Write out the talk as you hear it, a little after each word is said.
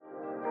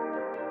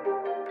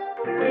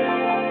Hey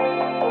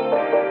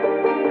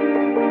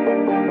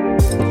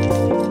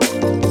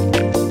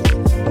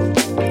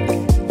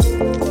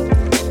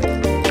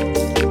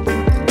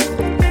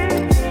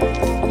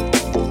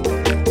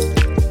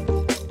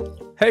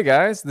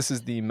guys, this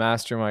is the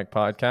Master Mike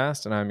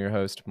podcast, and I'm your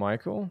host,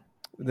 Michael.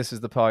 This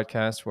is the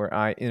podcast where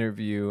I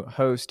interview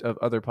hosts of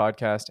other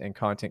podcasts and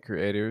content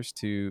creators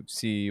to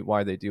see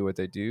why they do what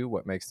they do,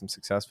 what makes them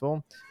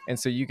successful, and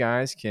so you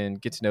guys can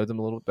get to know them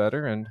a little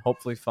better and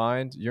hopefully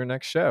find your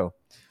next show.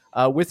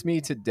 With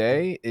me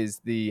today is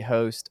the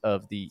host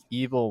of the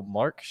Evil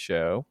Mark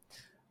Show.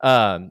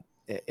 It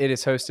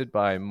is hosted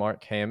by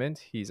Mark Hammond.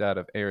 He's out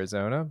of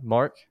Arizona.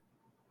 Mark,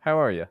 how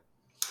are you?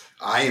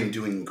 I am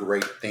doing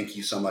great. Thank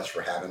you so much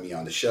for having me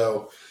on the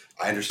show.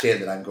 I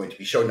understand that I'm going to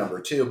be show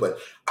number 2, but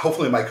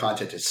hopefully my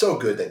content is so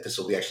good that this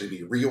will actually be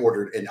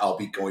reordered and I'll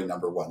be going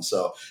number 1.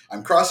 So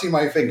I'm crossing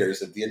my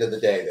fingers at the end of the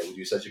day that we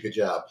do such a good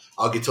job.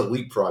 I'll get to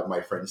leapfrog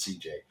my friend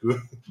CJ.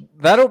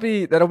 That'll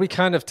be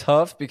kind of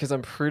tough because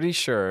I'm pretty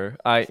sure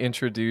I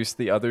introduced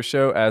the other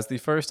show as the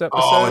first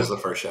episode. Oh, it's the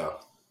first show.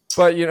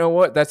 But you know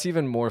what? That's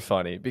even more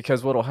funny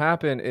because what'll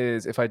happen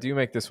is if I do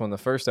make this one the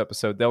first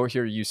episode, they'll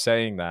hear you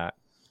saying that.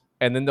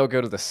 And then they'll go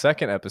to the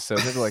second episode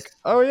and they'll be like,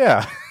 oh,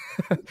 yeah,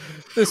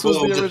 this was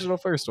the original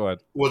first one.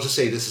 We'll just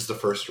say this is the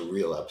first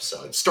real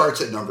episode. It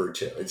starts at number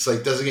 2. It's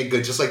like, doesn't get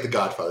good, just like The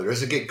Godfather. It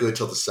doesn't get good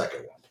till the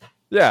second one.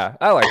 Yeah,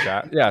 I like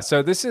that. Yeah,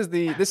 so this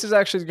is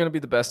actually going to be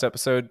the best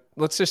episode.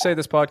 Let's just say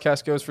this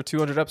podcast goes for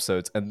 200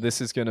 episodes, and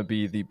this is going to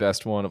be the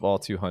best one of all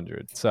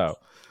 200. So,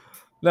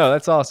 no,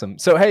 that's awesome.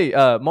 So, hey,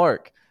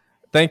 Mark,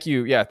 thank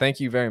you. Yeah, thank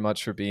you very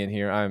much for being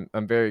here.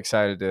 I'm very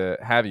excited to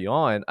have you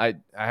on. I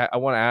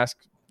want to ask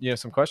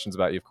some questions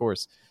about you, of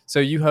course. So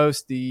you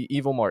host the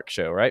Evil Mark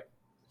Show, right?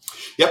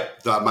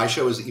 Yep. My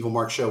show is the Evil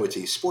Mark Show. It's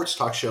a sports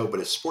talk show, but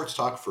it's sports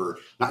talk for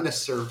not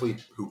necessarily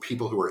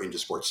people who are into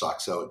sports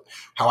talk. So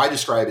how I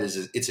describe it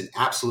is it's an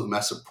absolute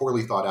mess of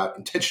poorly thought out,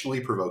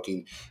 intentionally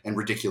provoking, and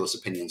ridiculous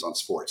opinions on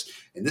sports.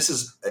 And this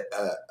is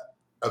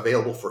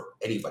available for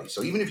anybody.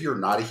 So even if you're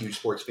not a huge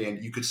sports fan,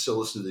 you could still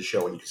listen to the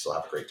show and you can still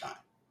have a great time.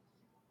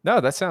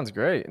 No, that sounds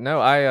great. No,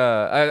 I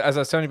as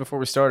I was telling you before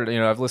we started,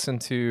 I've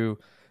listened to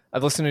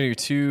your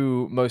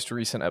 2 most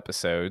recent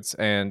episodes,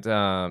 and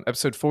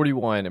episode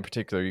 41 in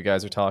particular, you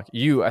guys are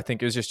talking. I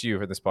think it was just you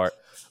for this part,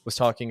 was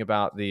talking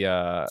about the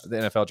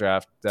NFL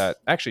draft that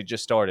actually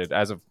just started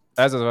as of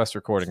us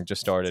recording,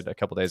 just started a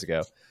couple days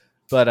ago.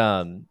 But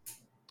I'm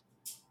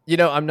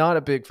not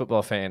a big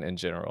football fan in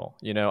general.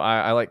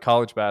 I like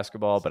college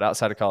basketball, but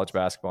outside of college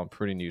basketball, I'm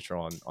pretty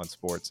neutral on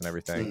sports and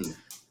everything.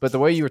 But the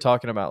way you were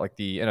talking about like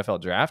the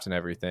NFL draft and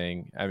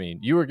everything, I mean,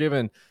 you were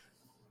given.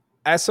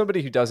 As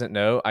somebody who doesn't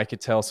know, I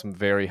could tell some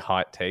very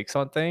hot takes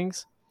on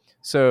things.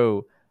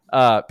 So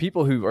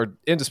people who are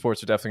into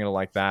sports are definitely going to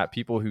like that.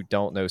 People who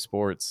don't know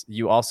sports,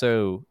 you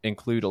also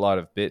include a lot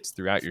of bits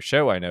throughout your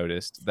show, I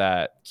noticed,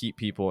 that keep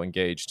people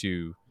engaged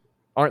who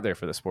aren't there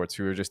for the sports,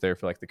 who are just there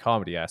for like the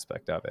comedy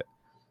aspect of it.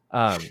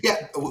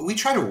 Yeah, we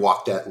try to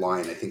walk that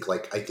line. I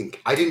think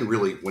I didn't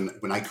really,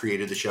 when I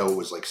created the show, it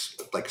was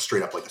like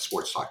straight up like a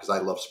sports talk, because I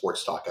love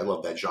sports talk. I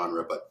love that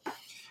genre, but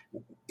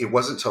it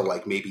wasn't until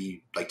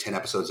maybe 10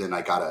 episodes in,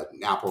 I got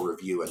an Apple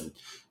review, and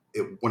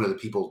one of the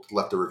people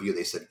left a review.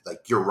 They said,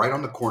 you're right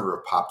on the corner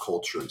of pop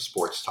culture and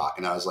sports talk.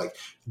 And I was like,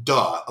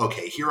 duh.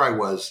 Okay. Here I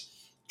was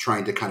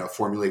trying to kind of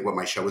formulate what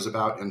my show was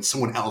about, and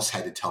someone else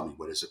had to tell me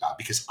what it's about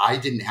because I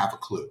didn't have a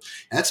clue.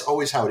 And that's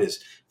always how it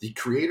is. The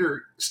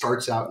creator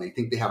starts out and they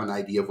think they have an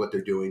idea of what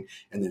they're doing,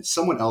 and then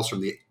someone else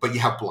but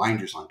you have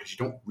blinders on because you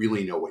don't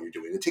really know what you're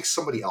doing. It takes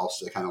somebody else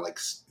to kind of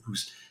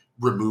who's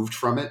removed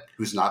from it,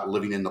 who's not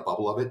living in the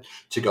bubble of it,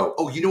 to go,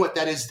 oh, you know what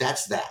that is?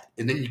 That's that.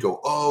 And then you go,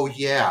 oh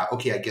yeah,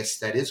 okay, I guess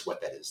that is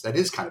what that is. That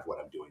is kind of what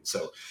I'm doing.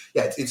 So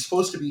yeah, it's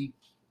supposed to be,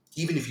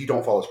 even if you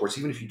don't follow sports,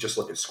 even if you just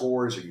look at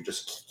scores or you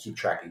just keep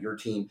track of your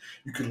team,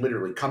 you could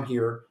literally come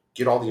here,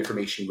 get all the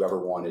information you ever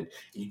wanted,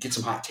 and you get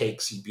some hot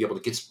takes, you'd be able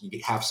to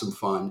have some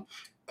fun,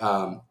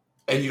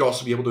 and you'd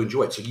also be able to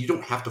enjoy it. So you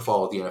don't have to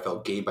follow the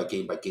NFL game by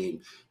game by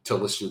game to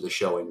listen to the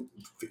show and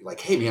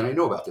hey man, I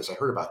know about this, I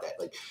heard about that.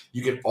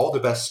 You get all the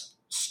best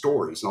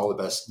stories and all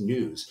the best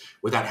news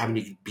without having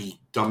to be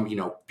dumb,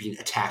 being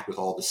attacked with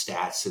all the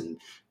stats and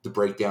the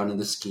breakdown and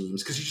the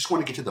schemes, because you just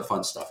want to get to the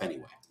fun stuff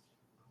anyway.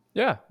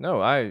 Yeah,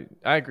 no, I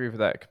agree with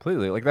that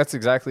completely. That's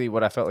exactly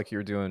what I felt like you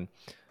were doing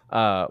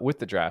with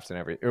the draft and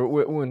everything. Or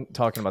when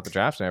talking about the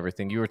draft and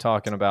everything, you were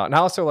talking about, and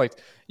also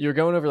you were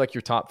going over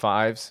your top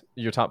 5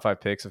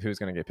 picks of who's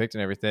going to get picked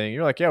and everything.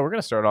 You're like, yeah, we're going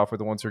to start off with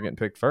the ones who are getting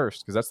picked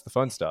first because that's the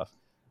fun stuff.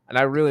 And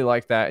I really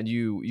like that. And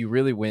you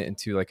really went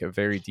into a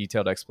very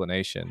detailed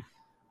explanation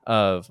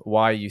of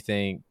why you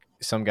think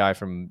some guy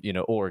from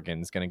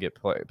Oregon is going to get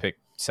picked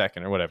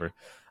second or whatever.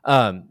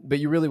 But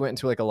you really went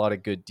into a lot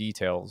of good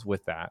details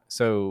with that.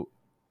 So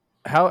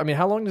how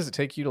long does it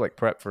take you to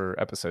prep for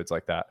episodes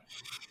like that?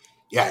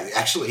 Yeah,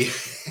 actually,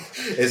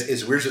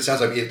 as weird as it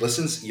sounds,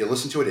 you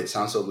listen to it, it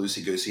sounds so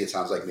loosey-goosey. It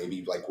sounds like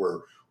maybe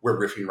we're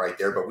riffing right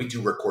there, but we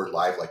do record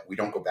live. We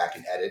don't go back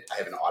and edit. I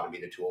have an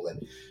automated tool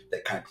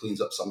that kind of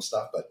cleans up some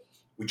stuff, but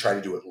we try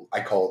to do it. I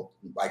call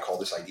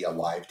this idea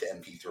live to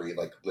MP3.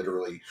 Like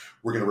literally,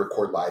 we're going to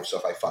record live. So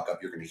if I fuck up,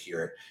 you're going to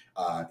hear it.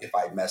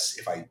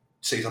 If I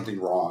say something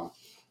wrong,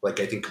 like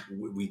I think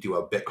we do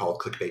a bit called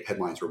clickbait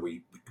headlines, where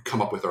we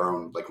come up with our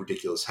own like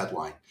ridiculous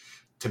headline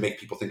to make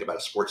people think about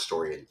a sports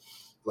story. And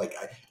like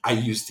I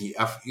use the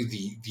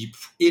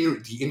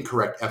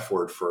incorrect F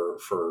word for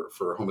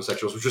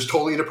homosexuals, which was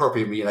totally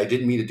inappropriate of me, and I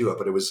didn't mean to do it,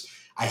 but it was.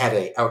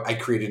 I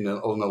created an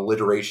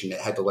alliteration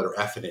that had the letter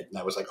F in it, and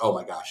I was like, oh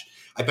my gosh,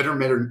 I better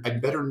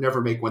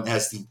never make one that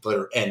has the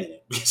letter N in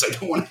it, because I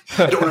don't want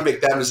to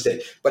make that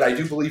mistake. But I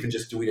do believe in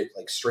just doing it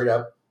like straight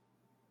up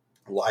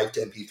live to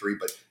MP3.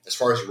 But as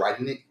far as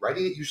writing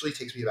it usually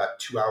takes me about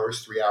 2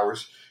 hours, 3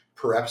 hours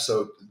per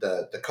episode.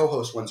 The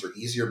co-host ones are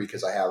easier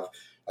because I have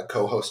a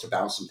co-host to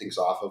bounce some things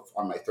off of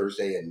on my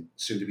Thursday and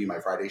soon to be my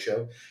Friday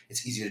show.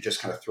 It's easy to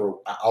just kind of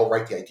I'll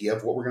write the idea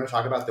of what we're going to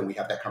talk about, then we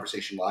have that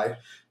conversation live.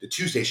 The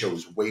Tuesday show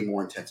is way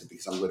more intensive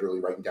because I'm literally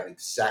writing down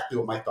exactly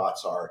what my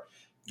thoughts are.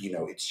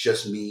 It's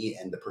just me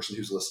and the person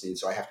who's listening,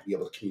 so I have to be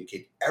able to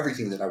communicate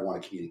everything that I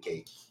want to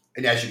communicate.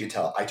 And as you can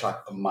tell, I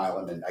talk a mile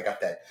a minute. I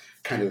got that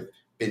kind of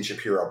Ben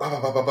Shapiro,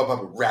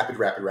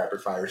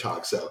 rapid fire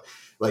talk. So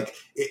like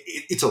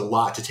it's a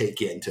lot to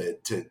take in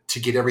to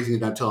get everything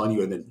that I'm telling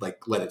you and then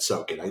like let it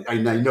soak in. I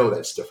know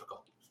that's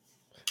difficult.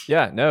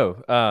 Yeah,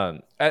 no,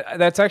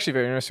 that's actually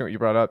very interesting what you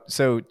brought up.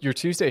 So your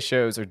Tuesday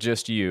shows are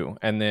just you,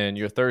 and then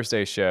your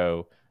Thursday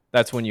show,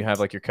 that's when you have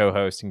like your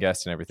co-host and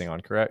guests and everything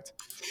on, correct?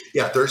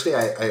 Yeah, Thursday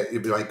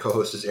my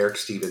co-host is Eric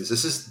Stevens.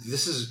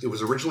 It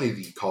was originally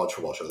the college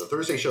football show. The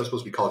Thursday show is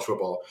supposed to be college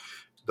football.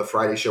 The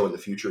Friday show in the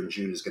future in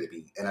June is going to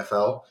be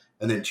NFL.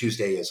 And then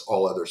Tuesday is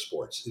all other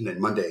sports. And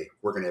then Monday,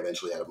 we're going to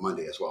eventually add a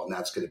Monday as well. And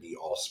that's going to be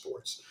all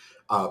sports.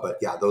 But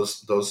yeah,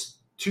 those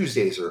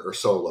Tuesdays are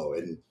solo,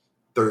 and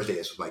Thursday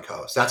is with my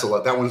co-host.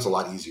 That one's a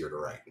lot easier to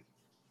write.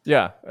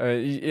 Yeah.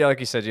 Yeah.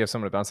 Like you said, you have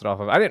someone to bounce it off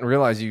of. I didn't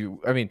realize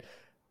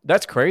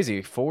that's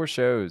crazy. 4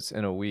 shows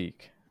in a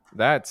week.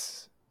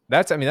 That's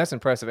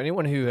impressive.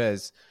 Anyone who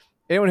has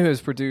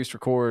produced,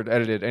 record,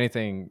 edited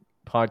anything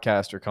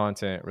podcast or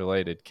content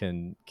related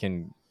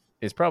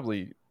is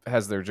probably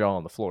has their jaw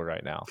on the floor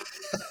right now.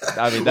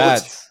 I mean,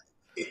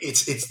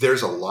 it's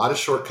there's a lot of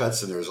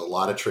shortcuts and there's a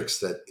lot of tricks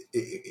that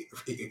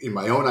in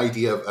my own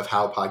idea of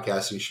how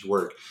podcasting should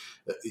work,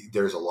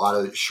 there's a lot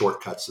of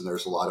shortcuts and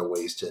there's a lot of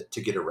ways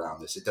to get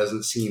around this. It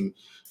doesn't seem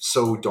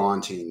so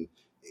daunting.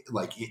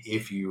 Like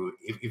if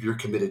you're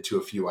committed to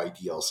a few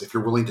ideals, if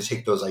you're willing to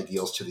take those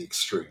ideals to the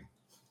extreme.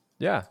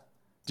 Yeah.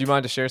 Do you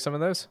mind to share some of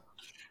those?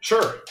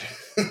 Sure.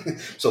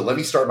 So let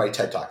me start my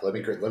TED Talk. Let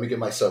me get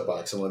my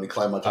soapbox and let me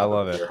climb on top. I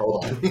love it. Here.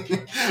 Hold on.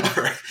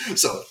 All right.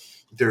 So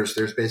there's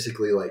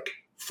basically like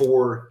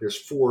four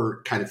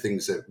kind of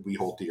things that we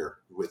hold dear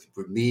with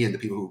me and the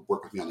people who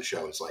work with me on the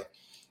show. It's like,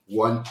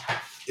 one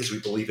is we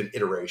believe in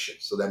iteration.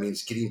 So that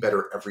means getting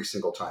better every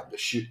single time. The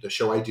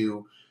show I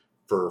do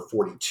for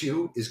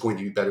 42 is going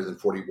to be better than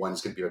 41,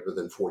 is going to be better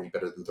than 40,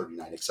 better than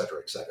 39, et cetera,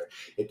 et cetera.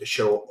 The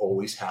show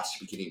always has to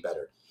be getting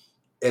better.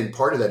 And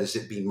part of that is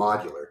it being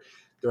modular.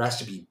 There has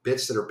to be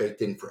bits that are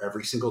baked in for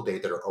every single day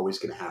that are always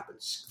going to happen.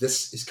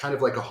 This is kind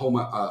of like a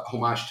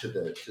homage to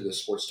the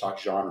sports talk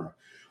genre,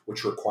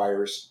 which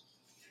requires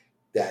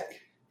that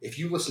if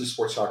you listen to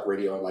sports talk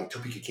radio in like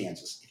Topeka,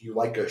 Kansas, if you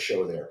like a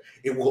show there,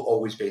 it will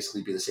always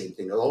basically be the same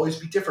thing. It'll always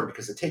be different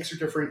because the takes are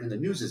different and the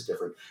news is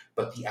different,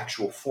 but the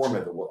actual form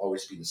of it will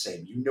always be the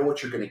same. You know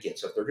what you're going to get.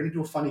 So if they're going to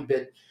do a funny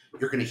bit,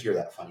 you're going to hear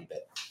that funny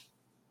bit.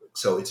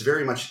 So it's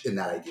very much in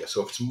that idea.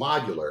 So if it's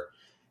modular,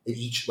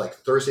 each like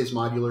Thursday's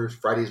modular,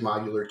 Friday's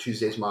modular,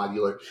 Tuesday's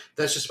modular,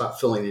 that's just about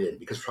filling it in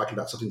because we're talking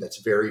about something that's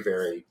very,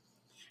 very,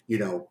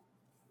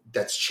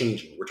 that's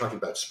changing. We're talking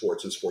about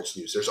sports and sports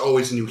news. There's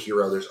always a new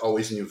hero. There's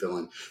always a new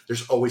villain.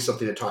 There's always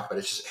something to talk about.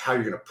 It's just how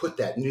you're going to put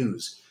that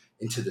news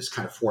into this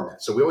kind of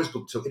format. So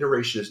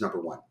iteration is number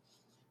one.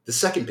 The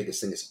second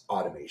biggest thing is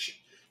automation.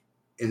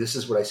 And this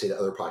is what I say to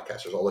other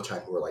podcasters all the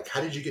time who are like,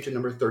 how did you get to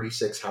number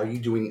 36? How are you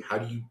doing? How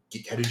did you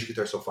get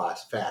there so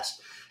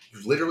fast? You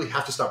literally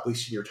have to stop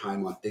wasting your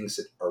time on things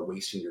that are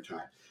wasting your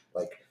time.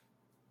 Like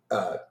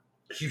a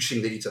huge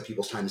thing that eats up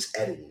people's time is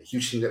editing. A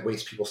huge thing that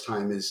wastes people's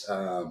time is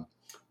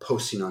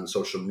posting on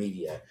social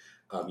media,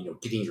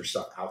 getting your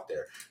stuff out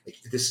there. Like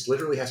this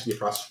literally has to be a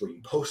process where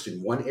you post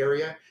in one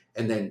area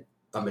and then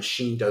a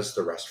machine does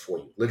the rest for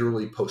you.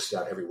 Literally post it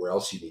out everywhere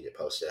else you need it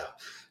posted out.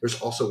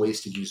 There's also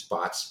ways to use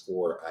bots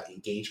for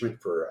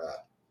engagement, for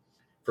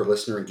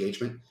listener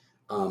engagement.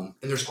 And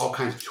there's all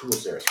kinds of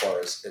tools there as far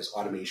as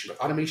automation.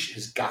 But automation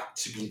has got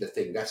to be the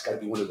thing. That's got to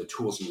be one of the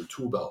tools in your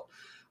tool belt.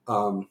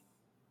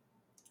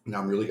 Now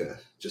I'm really gonna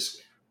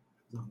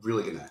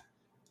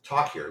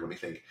talk here. Let me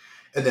think.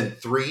 And then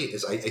 3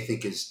 is I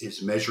think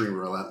is measuring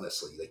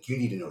relentlessly. Like you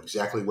need to know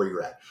exactly where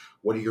you're at.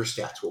 What are your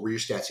stats? What were your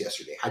stats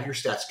yesterday? How do your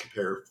stats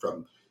compare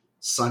from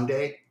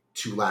Sunday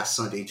to last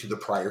Sunday to the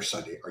prior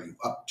Sunday? Are you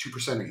up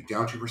 2%? Are you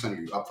down 2%?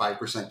 Are you up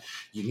 5%?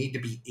 You need to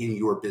be in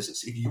your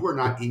business. If you are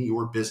not in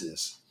your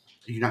business,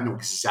 you do not know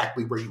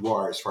exactly where you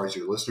are as far as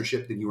your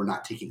listenership, then you are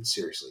not taking it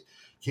seriously.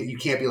 You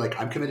can't be like,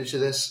 I'm committed to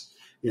this.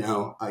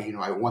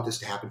 I want this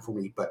to happen for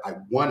me, but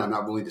I'm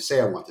not willing to say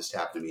I want this to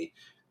happen to me.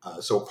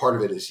 So part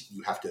of it is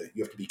you have to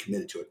be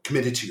committed to it,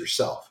 committed to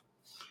yourself.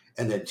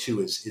 And then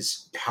two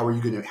is how are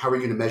you going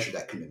to measure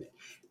that commitment?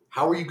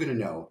 How are you going to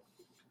know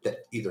that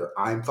either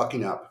I'm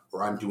fucking up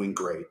or I'm doing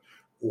great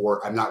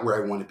or I'm not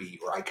where I want to be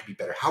or I could be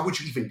better? How would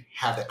you even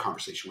have that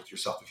conversation with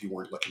yourself if you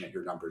weren't looking at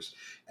your numbers?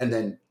 And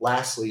then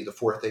lastly, the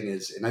fourth thing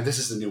is, and this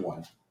is the new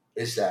one,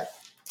 is that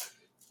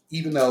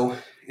even though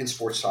in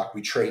sports talk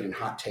we trade in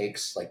hot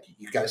takes, like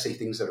you got to say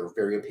things that are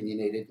very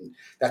opinionated, and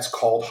that's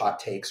called hot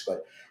takes,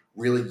 but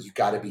really you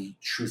got to be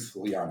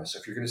truthfully honest.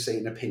 If you're going to say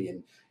an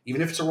opinion,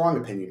 even if it's a wrong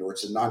opinion or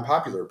it's a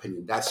non-popular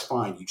opinion, that's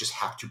fine. You just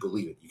have to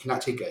believe it. You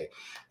cannot take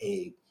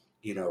a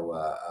you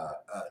know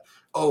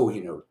oh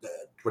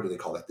what do they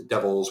call that, the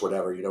devils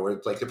whatever, where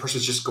like the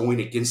person's just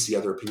going against the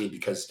other opinion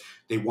because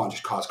they want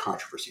to cause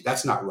controversy.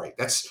 That's not right.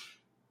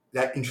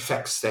 That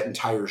infects that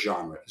entire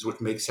genre, is what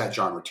makes that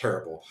genre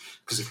terrible.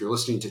 Because if you're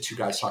listening to two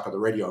guys talk on the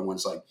radio and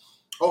one's like,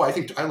 oh, I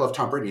think I love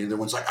Tom Brady, and the other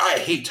one's like, I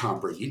hate Tom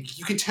Brady.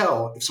 You can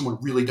tell if someone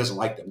really doesn't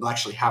like them. They'll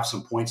actually have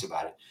some points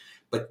about it.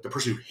 But the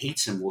person who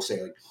hates him will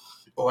say like,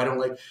 oh, I don't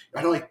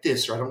like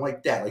this or I don't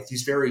like that. Like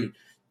these very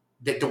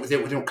they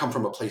don't come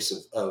from a place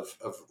of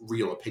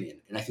real opinion.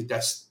 And I think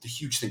that's the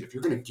huge thing. If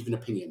you're going to give an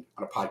opinion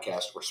on a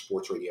podcast or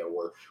sports radio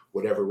or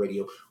whatever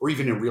radio, or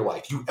even in real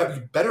life, you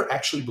better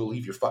actually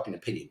believe your fucking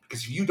opinion.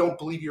 Because if you don't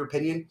believe your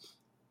opinion,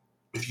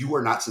 if you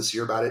are not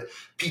sincere about it,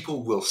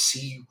 people will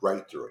see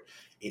right through it.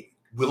 It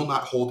will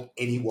not hold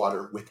any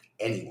water with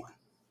anyone.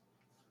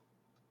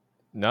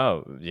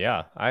 No,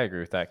 yeah, I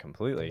agree with that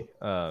completely.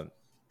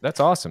 That's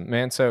awesome,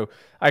 man. So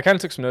I kind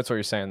of took some notes while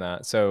you're saying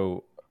that.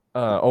 So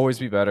always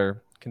be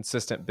better,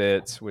 consistent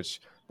bits, which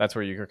that's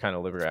where you're kind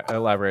of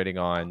elaborating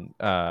on,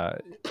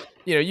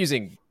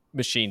 using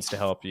machines to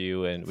help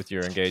you and with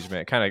your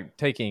engagement, kind of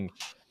taking,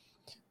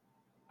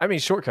 I mean,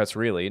 shortcuts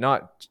really,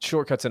 not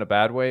shortcuts in a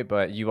bad way,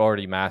 but you've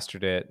already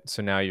mastered it.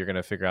 So now you're going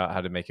to figure out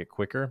how to make it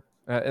quicker.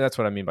 And that's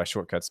what I mean by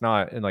shortcuts,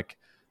 not in like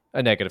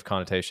a negative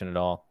connotation at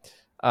all.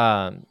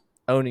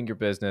 Owning your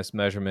business,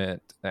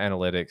 measurement,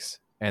 analytics,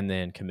 and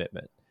then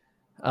commitment.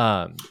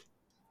 Um,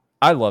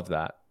 I love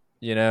that.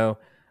 You know,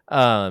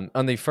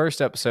 on the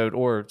first episode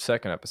or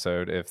second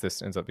episode, if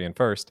this ends up being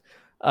first,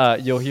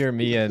 you'll hear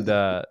me and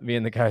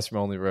the guys from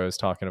Only Rose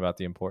talking about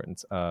the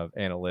importance of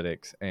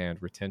analytics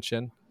and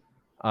retention.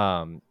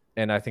 And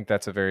I think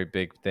that's a very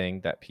big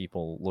thing that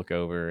people look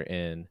over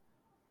in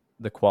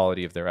the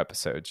quality of their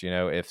episodes.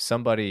 If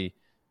somebody,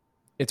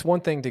 it's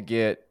one thing to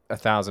get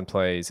 1,000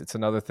 plays. It's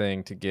another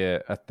thing to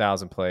get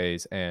 1,000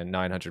 plays and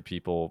 900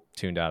 people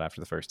tuned out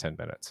after the first 10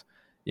 minutes.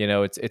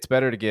 It's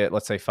better to get,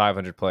 let's say,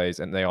 500 plays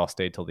and they all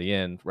stayed till the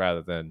end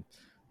rather than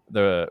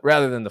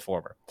the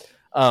former.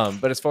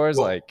 But as far as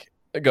Well, like,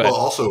 go well, ahead.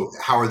 also,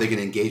 how are they going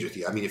to engage with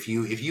you? I mean, if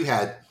you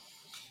had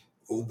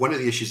one of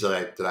the issues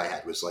that I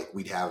had was like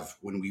we'd have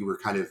when we were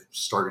kind of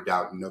started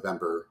out in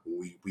November,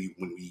 when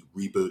we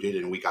rebooted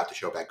and we got the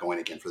show back going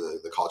again for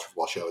the college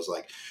football show, is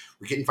like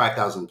we're getting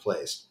 5,000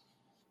 plays,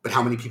 but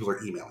how many people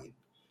are emailing?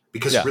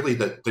 Because Yeah. really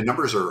the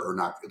numbers are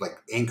not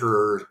like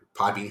Anchor,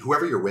 Podbean,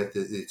 whoever you're with.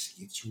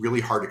 It's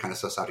really hard to kind of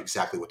suss out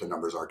exactly what the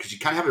numbers are because you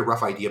kind of have a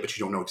rough idea, but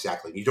you don't know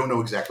exactly. You don't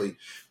know exactly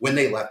when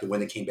they left and when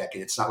they came back,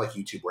 and it's not like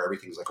YouTube where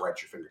everything's like right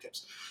at your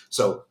fingertips.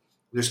 So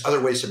there's other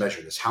ways to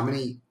measure this. How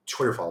many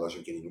Twitter followers are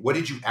you getting? What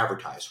did you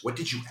advertise? What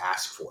did you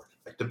ask for?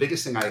 Like the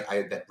biggest thing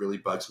I that really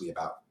bugs me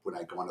about when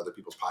I go on other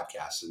people's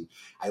podcasts and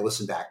I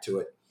listen back to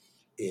it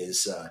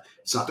is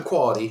it's not the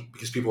quality,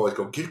 because people always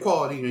go get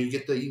quality. You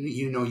get you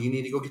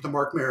need to go get the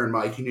Mark Maron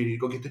mic. You need to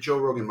go get the Joe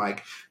Rogan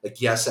mic. Like,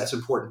 yes, that's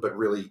important, but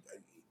really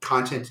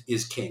content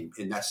is king.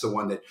 And that's the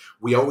one that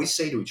we always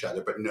say to each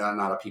other, but not a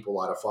lot of people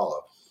ought to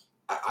follow.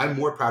 I'm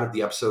more proud of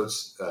the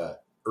episodes,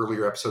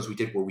 earlier episodes we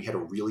did where we had a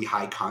really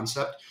high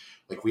concept.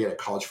 Like we had a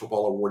college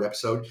football award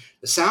episode.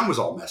 The sound was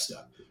all messed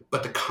up,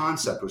 but the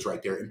concept was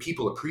right there and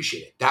people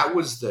appreciate it. That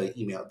was the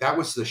email. That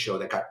was the show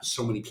that got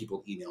so many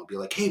people email and be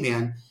like, hey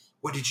man,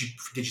 what did you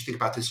think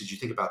about this? Did you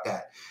think about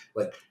that?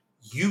 Like,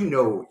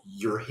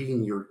 you're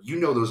hitting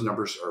those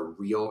numbers are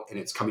real and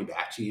it's coming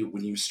back to you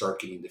when you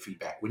start getting the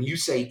feedback. When you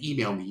say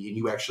email me and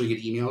you actually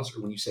get emails,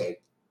 or when you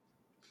say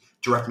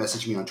direct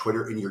message me on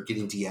Twitter and you're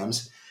getting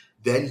DMs,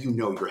 then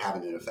you're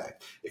having an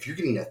effect. If you're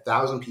getting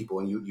 1,000 people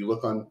and you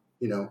look on,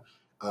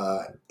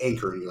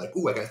 Anchor and you're like,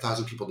 ooh, I got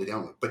 1,000 people to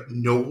download, but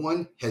no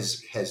one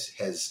has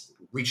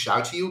reached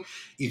out to you,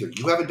 either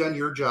you haven't done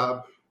your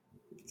job,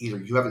 either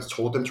you haven't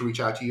told them to reach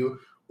out to you,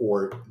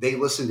 or they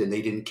listened and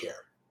they didn't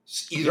care.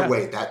 Either Yeah.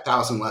 way, that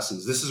 1,000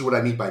 lessons, this is what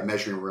I mean by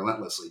measuring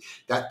relentlessly.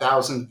 That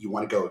 1,000, you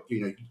want to go,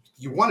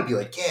 you want to be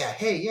like, yeah,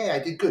 hey, yeah, I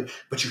did good,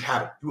 but you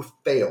haven't. You have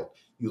failed.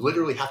 You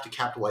literally have to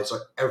capitalize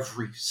on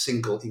every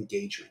single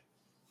engagement.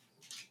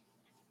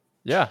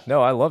 Yeah,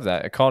 no, I love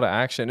that. A call to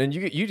action. And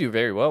you do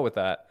very well with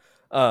that.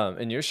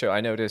 In your show,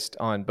 I noticed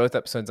on both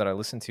episodes that I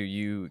listened to,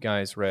 you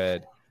guys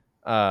read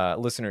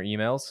listener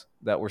emails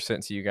that were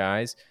sent to you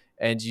guys.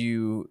 And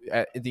you,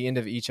 at the end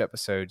of each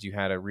episode, you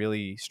had a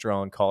really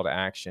strong call to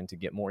action to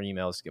get more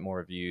emails, to get more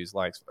reviews,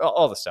 likes,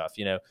 all the stuff.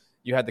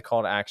 you had the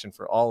call to action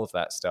for all of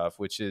that stuff,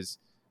 which is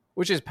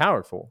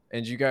powerful.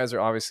 And you guys are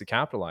obviously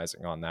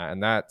capitalizing on that.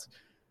 And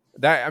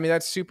I mean,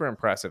 that's super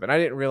impressive. And I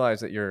didn't realize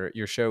that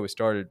your show was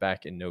started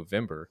back in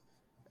November.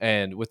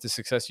 And with the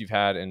success you've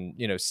had in,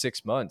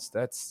 6 months,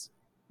 that's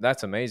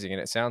amazing.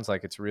 And it sounds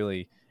like it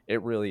really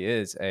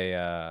is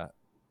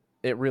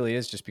it really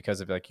is just because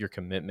of like your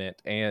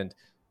commitment and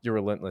your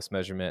relentless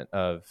measurement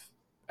of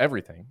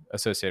everything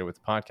associated with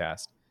the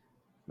podcast.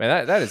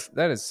 Man, that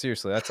is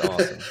seriously, that's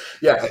awesome.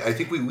 Yeah, I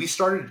think we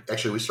started,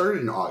 actually, we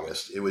started in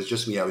August. It was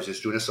just me. I was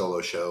just doing a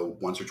solo show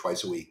once or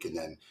twice a week. And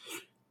then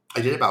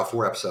I did about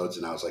 4 episodes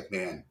and I was like,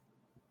 man,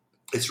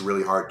 it's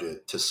really hard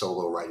to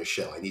solo write a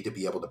show. I need to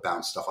be able to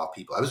bounce stuff off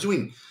people. I was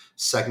doing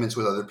segments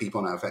with other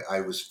people, and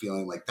I was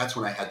feeling like that's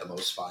when I had the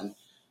most fun.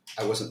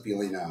 I wasn't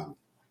feeling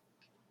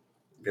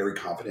very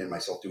confident in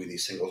myself doing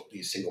these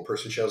single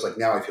person shows. Like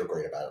now I feel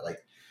great about it.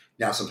 Like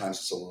now sometimes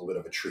it's a little bit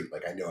of a treat.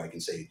 Like I know I can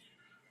say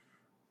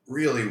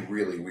really,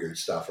 really weird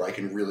stuff, or I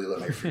can really let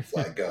my free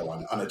flag go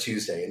on a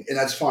Tuesday, and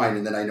that's fine.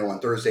 And then I know on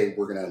Thursday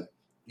we're gonna,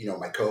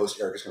 my co-host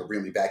Eric is gonna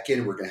bring me back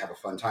in. We're gonna have a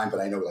fun time.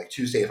 But I know like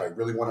Tuesday, if I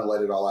really want to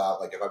let it all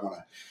out, like if I want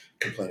to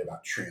complain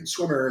about trans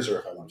swimmers, or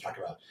if I want to talk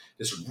about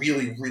this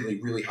really,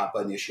 really, really hot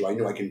button issue, I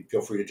know I can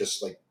feel free to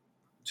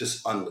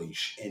just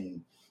unleash.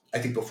 And I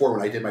think before,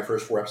 when I did my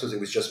first 4 episodes, it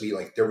was just me.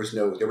 Like there was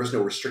no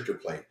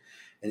restrictor plate,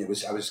 and I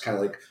was kind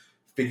of like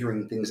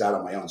figuring things out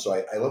on my own. So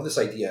I love this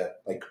idea.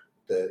 Like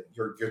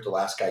you're the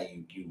last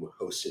guy you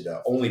hosted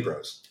Only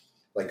Bros.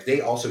 Like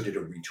they also did a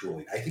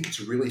retooling. I think it's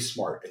really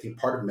smart. I think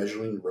part of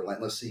measuring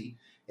relentlessly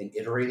and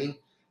iterating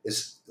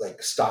is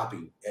like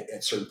stopping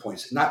at certain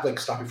points, not like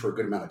stopping for a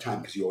good amount of time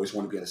because you always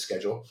want to be on a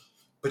schedule,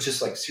 but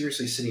just like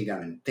seriously sitting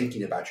down and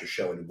thinking about your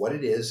show and what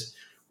it is,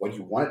 what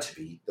you want it to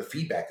be, the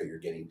feedback that you're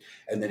getting.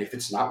 And then if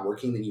it's not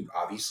working, then you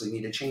obviously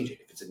need to change it.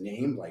 If it's a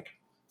name, like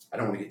I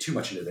don't want to get too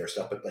much into their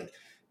stuff, but like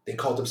they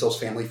called themselves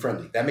family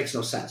friendly. That makes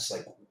no sense.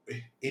 Like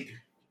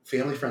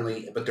family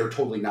friendly, but they're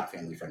totally not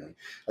family friendly.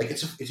 Like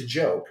it's a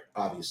joke,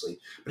 obviously,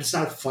 but it's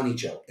not a funny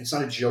joke. It's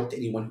not a joke to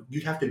anyone.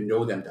 You'd have to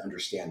know them to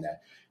understand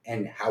that.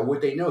 And how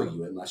would they know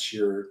you unless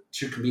you're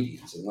two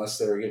comedians, unless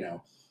they're,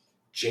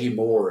 Jay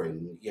Moore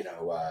and,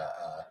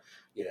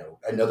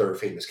 another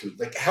famous comedian.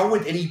 Like, how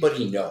would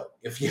anybody know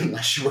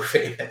unless you were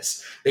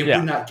famous? They Yeah.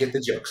 would not get the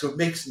joke. So it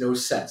makes no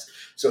sense.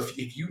 So if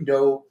you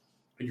know,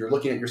 and you're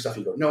looking at your stuff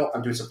and you go, no,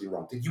 I'm doing something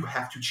wrong, then you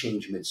have to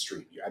change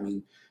midstream. I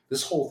mean,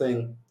 this whole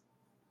thing,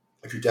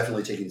 if you're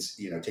definitely taking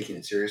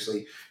it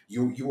seriously,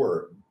 you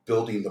are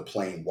building the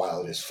plane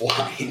while it is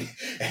flying.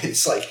 And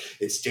it's like,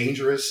 it's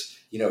dangerous.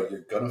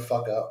 You're going to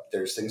fuck up.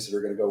 There's things that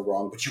are going to go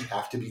wrong, but you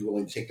have to be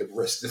willing to take the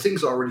risk. The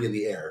thing's already in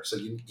the air. So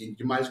you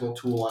might as well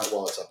tool on it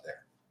while it's up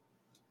there.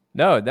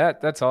 No,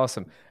 that's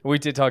awesome. We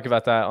did talk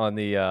about that on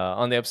the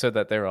episode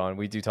that they're on.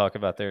 We do talk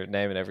about their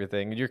name and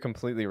everything. You're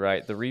completely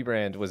right. The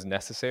rebrand was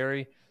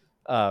necessary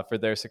for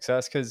their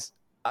success because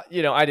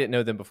I didn't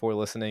know them before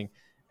listening,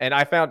 and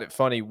I found it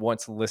funny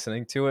once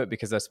listening to it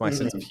because that's my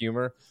sense of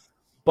humor.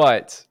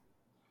 But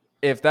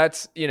if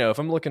that's if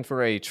I'm looking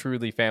for a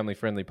truly family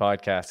friendly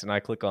podcast and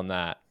I click on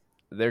that,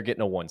 they're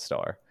getting a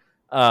 1-star.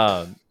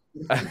 I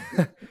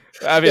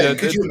mean, Yeah,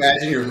 could you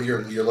imagine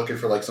you're looking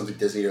for like something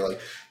Disney? You're like,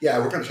 yeah,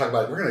 we're going to talk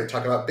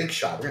about Big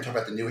Shot. We're going to talk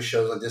about the newest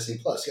shows on Disney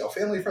Plus.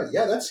 Family friendly.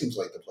 Yeah, that seems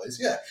like the place.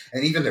 Yeah,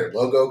 and even their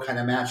logo kind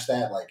of matched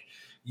that. Like,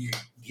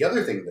 the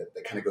other thing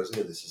that kind of goes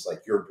into this is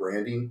like your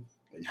branding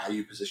and how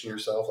you position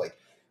yourself. Like,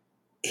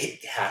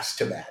 it has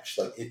to match.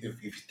 Like,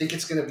 if you think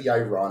it's going to be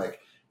ironic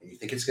and you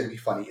think it's going to be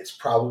funny, it's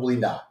probably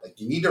not. Like,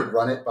 you need to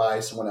run it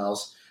by someone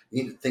else.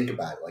 You need to think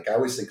about it. Like, I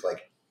always think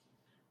like,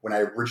 when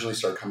I originally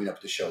started coming up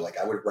with the show, like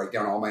I would write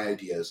down all my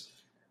ideas.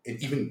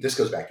 And even this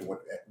goes back to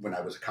when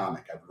I was a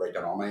comic. I would write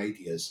down all my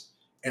ideas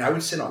and I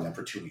would sit on them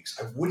for 2 weeks.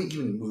 I wouldn't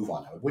even move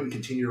on them. I wouldn't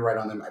continue to write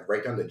on them. I'd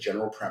write down the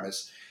general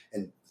premise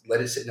and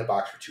let it sit in a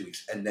box for 2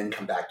 weeks and then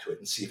come back to it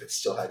and see if it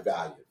still had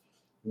value.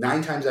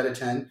 9 times out of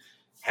 10,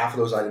 half of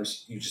those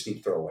items you just need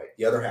to throw away.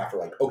 The other half are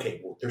like,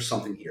 okay, well, there's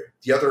something here.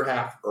 The other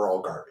half are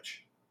all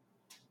garbage.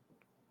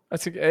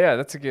 That's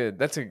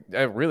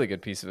a really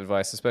good piece of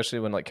advice, especially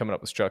when like coming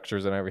up with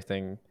structures and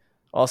everything.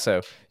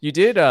 Also, you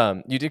did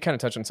kind of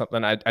touch on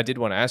something I did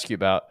want to ask you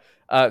about.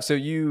 So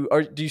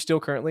do you still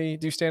currently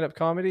do stand-up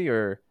comedy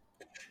or?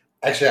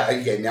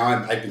 Actually, now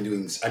I've been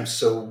doing. I'm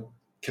so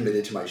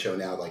committed to my show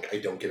now. Like I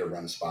don't get to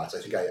run spots. I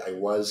think I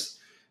was.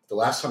 The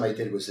last time I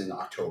did was in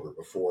October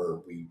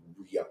before we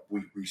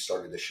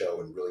restarted the show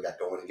and really got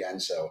going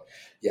again. So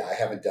yeah, I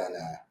haven't done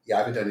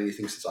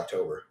anything since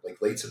October, like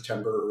late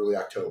September, early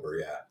October.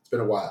 Yeah, it's been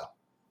a while.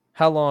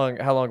 How long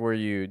were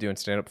you doing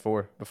stand-up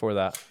for before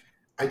that?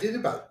 I did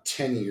about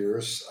 10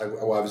 years. I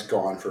was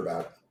gone for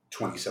about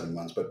 27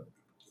 months, but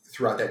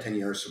throughout that 10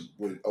 years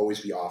would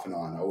always be off and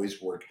on.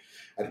 I'd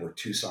work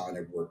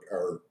Tucson,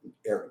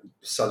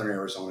 Southern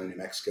Arizona, New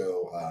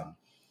Mexico,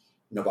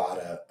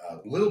 Nevada, a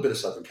little bit of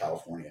Southern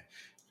California.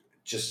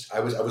 Just I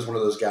was one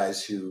of those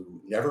guys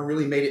who never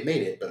really made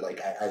it, but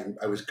like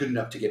I was good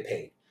enough to get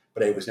paid,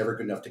 but I was never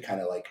good enough to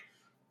kind of like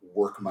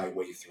work my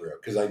way through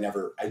because I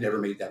never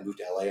made that move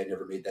to LA. I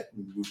never made that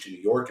move to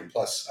New York. And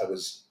plus I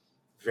was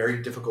a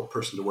very difficult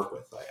person to work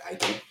with. I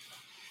don't,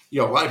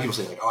 a lot of people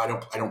say like, oh,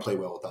 I don't play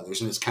well with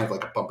others. And it's kind of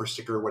like a bumper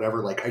sticker or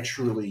whatever. Like I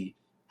truly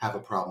have a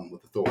problem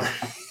with authority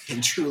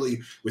and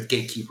truly with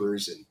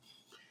gatekeepers. And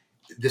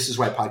this is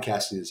why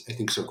podcasting is, I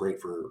think, so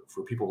great for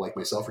people like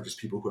myself or just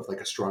people who have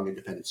like a strong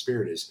independent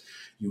spirit is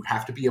you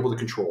have to be able to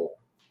control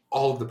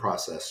all of the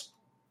process.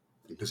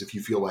 Because if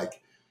you feel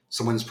like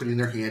someone's putting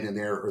their hand in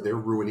there or they're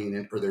ruining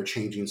it or they're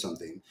changing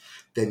something,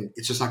 then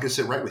it's just not going to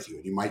sit right with you.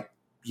 And you might,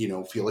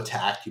 feel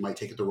attacked. You might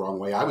take it the wrong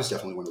way. I was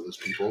definitely one of those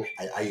people.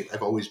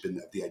 I've always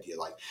been the idea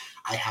like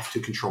I have to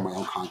control my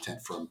own content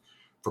from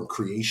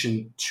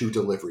creation to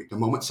delivery. The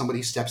moment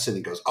somebody steps in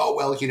and goes, oh,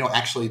 well,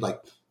 actually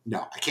like,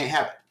 no, I can't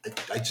have it.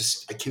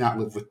 I cannot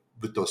live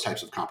with those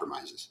types of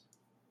compromises.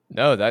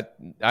 No, that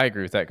I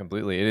agree with that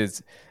completely.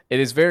 It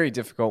is very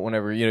difficult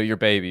whenever, your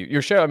baby,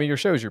 your show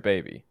is your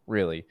baby,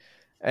 really.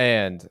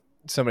 And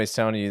somebody's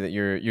telling you that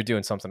you're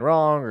doing something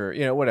wrong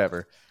or,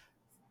 whatever.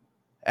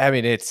 I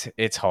mean,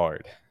 it's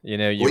hard. You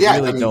don't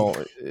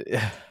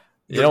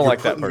you don't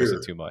like that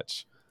person too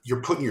much.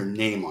 You're putting your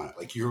name on it.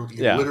 Like you're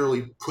Yeah.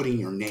 literally putting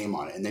your name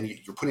on it. And then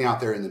you're putting it out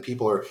there and then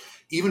people are,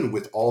 even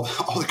with all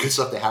the good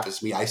stuff that happens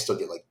to me, I still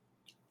get like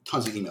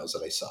tons of emails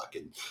that I suck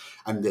and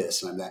I'm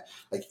this and I'm that.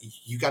 Like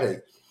you kind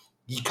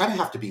of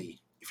have to be,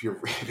 if you're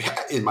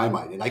in my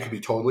mind, and I could be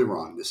totally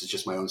wrong. This is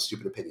just my own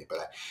stupid opinion, but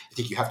I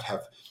think you have to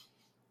have,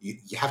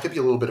 you have to be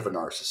a little bit of a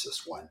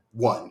narcissist.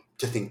 One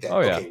to think that,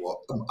 okay,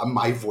 well,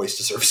 my voice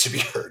deserves to be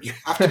heard. You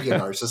have to be a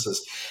narcissist.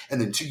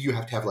 And then two, you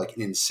have to have like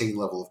an insane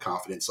level of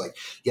confidence. Like,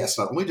 yes,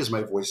 not only does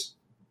my voice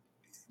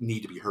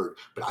need to be heard,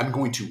 but I'm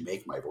going to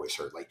make my voice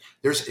heard. Like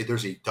there's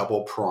a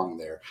double prong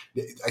there.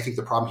 I think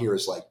the problem here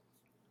is like,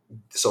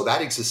 so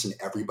that exists in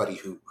everybody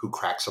who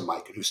cracks a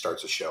mic and who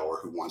starts a show or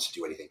who wants to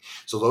do anything.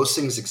 So those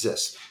things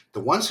exist. The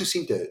ones who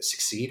seem to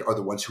succeed are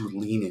the ones who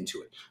lean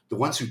into it. The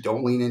ones who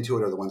don't lean into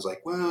it are the ones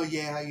like, well,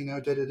 yeah,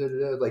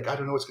 like, I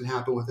don't know what's going to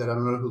happen with it. I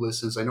don't know who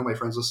listens. I know my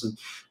friends listen.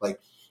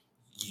 Like,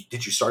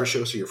 did you start a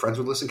show so your friends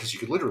would listen? Because you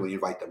could literally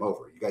invite them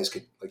over. You guys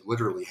could like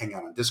literally hang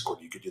out on Discord.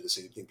 You could do the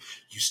same thing.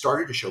 You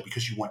started a show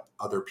because you want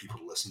other people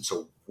to listen.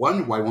 So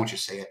one, why won't you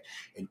say it?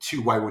 And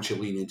two, why won't you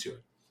lean into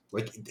it?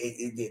 Like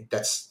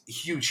that's a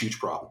huge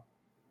problem.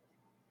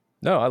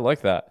 No, I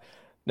like that.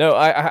 No,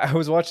 I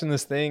was watching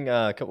this thing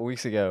a couple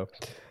weeks ago,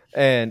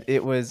 and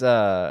it was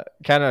kind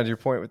of on your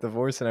point with the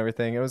voice and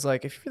everything. It was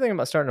like, if you're thinking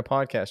about starting a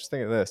podcast, just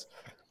think of this.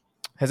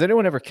 Has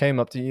anyone ever came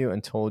up to you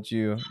and told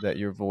you that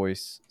your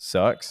voice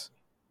sucks?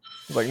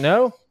 Like,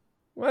 no?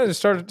 Well, just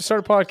start a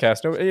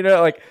podcast.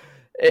 No, like,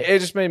 it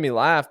just made me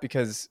laugh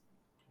because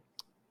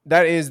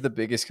that is the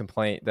biggest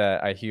complaint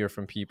that I hear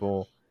from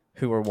people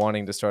who are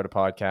wanting to start a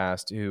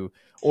podcast, who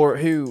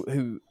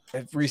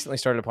have recently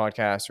started a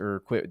podcast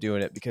or quit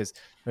doing it because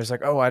there's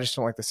like, oh, I just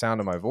don't like the sound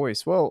of my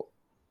voice. Well,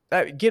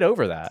 get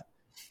over that.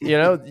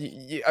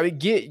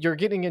 You're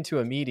getting into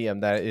a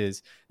medium that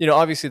is,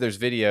 obviously there's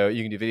video,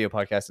 you can do video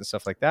podcasts and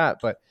stuff like that,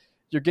 but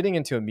you're getting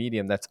into a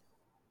medium that's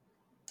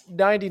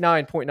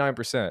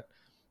 99.9%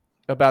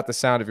 about the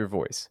sound of your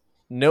voice.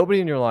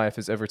 Nobody in your life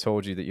has ever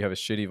told you that you have a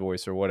shitty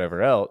voice or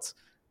whatever else.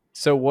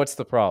 So what's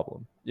the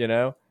problem?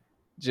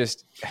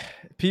 Just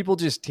people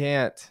just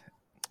can't.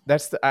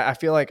 I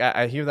feel like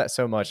I hear that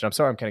so much, and I'm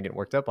sorry I'm kind of getting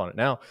worked up on it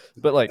now,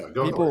 but like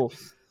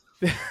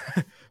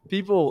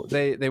people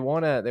they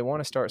want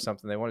to start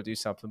something, they want to do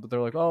something, but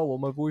they're like, oh, well,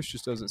 my voice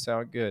just doesn't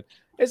sound good.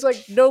 It's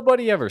like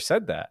nobody ever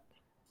said that.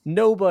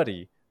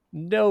 Nobody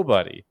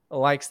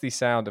likes the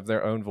sound of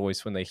their own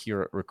voice when they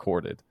hear it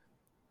recorded,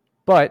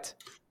 but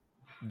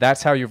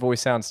that's how your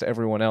voice sounds to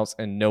everyone else,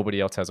 and nobody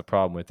else has a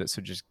problem with it.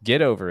 So just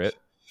get over it,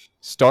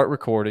 start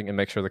recording, and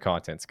make sure the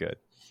content's good.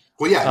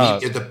 Well, yeah,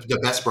 the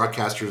best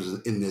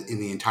broadcasters in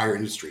the entire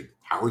industry,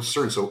 Howard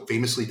Stern, so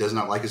famously does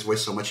not like his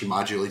voice so much he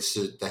modulates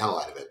the hell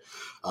out of it.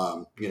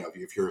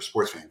 If you're a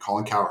sports fan,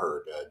 Colin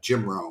Cowherd,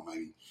 Jim Rome, I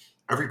mean,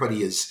 everybody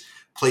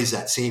plays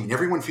that same, and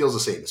everyone feels the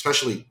same.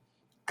 Especially,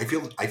 I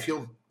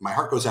feel my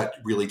heart goes out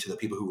really to the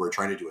people who are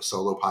trying to do a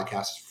solo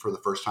podcast for the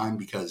first time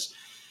because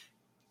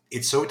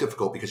it's so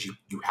difficult because you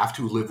have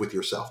to live with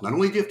yourself. Not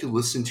only do you have to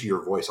listen to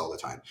your voice all the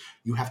time,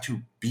 you have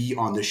to be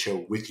on the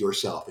show with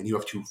yourself and you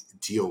have to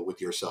deal with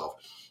yourself.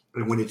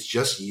 And when it's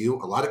just you,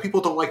 a lot of people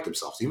don't like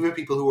themselves. Even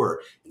people who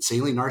are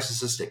insanely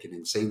narcissistic and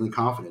insanely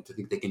confident to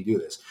think they can do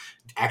this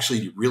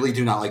actually really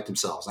do not like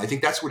themselves. And I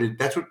think that's what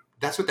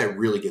that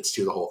really gets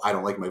to. The whole I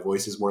don't like my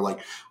voice is more like,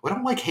 well, I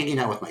don't like hanging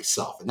out with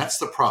myself. And that's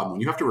the problem.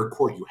 When you have to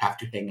record, you have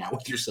to hang out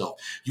with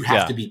yourself. You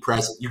have to be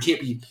present. You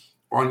can't be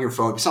on your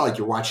phone. It's not like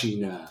you're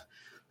watching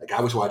like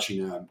I was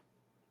watching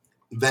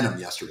Venom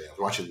yesterday. I was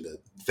watching the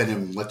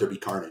Venom Let There Be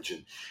Carnage,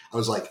 and I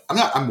was like,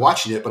 I'm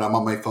watching it, but I'm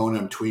on my phone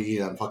and I'm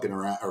tweeting, I'm fucking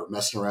around or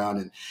messing around,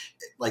 and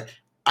like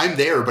I'm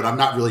there, but I'm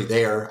not really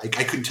there. I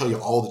couldn't tell you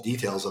all the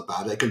details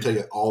about it. I couldn't tell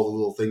you all the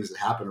little things that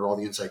happened or all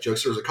the inside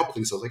jokes. There was a couple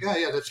things I was like, oh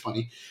yeah, that's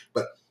funny.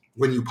 But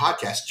when you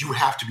podcast, you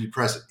have to be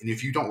present, and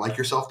if you don't like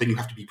yourself, then you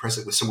have to be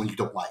present with someone you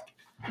don't like.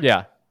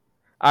 Yeah.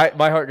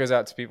 My heart goes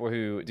out to people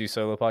who do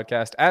solo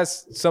podcast.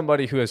 As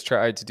somebody who has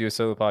tried to do a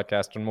solo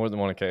podcast on more than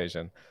one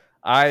occasion,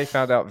 I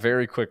found out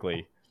very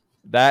quickly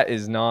that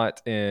is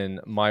not in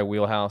my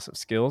wheelhouse of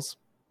skills.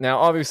 Now,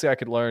 obviously, I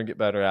could learn, get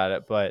better at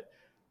it, but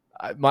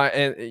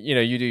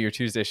you do your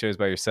Tuesday shows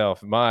by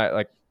yourself.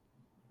 My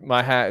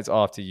hat is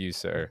off to you,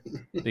 sir,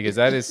 because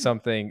that is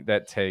something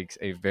that takes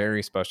a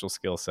very special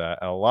skill set,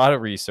 a lot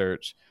of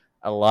research,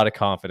 a lot of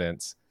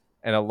confidence,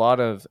 and a lot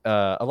of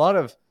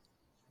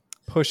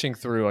pushing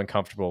through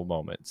uncomfortable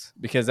moments,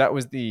 because that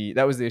was the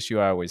issue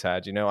I always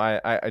had.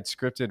 I'd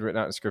written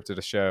out and scripted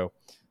a show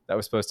that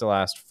was supposed to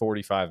last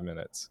 45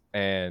 minutes,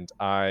 and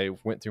I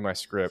went through my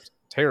script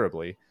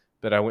terribly,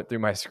 but I went through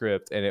my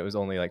script and it was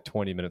only like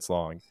 20 minutes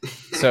long.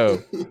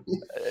 So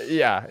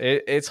yeah,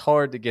 it's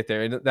hard to get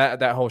there, and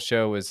that whole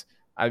show was.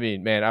 I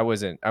mean, man, I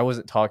wasn't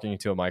talking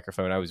into a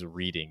microphone. I was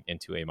reading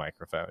into a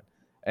microphone,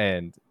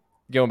 and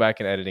going back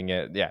and editing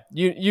it. Yeah,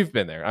 you've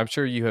been there. I'm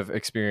sure you have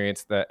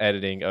experienced the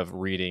editing of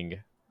reading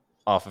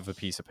off of a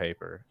piece of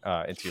paper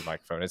into your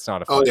microphone. It's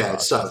not a Oh fun yeah,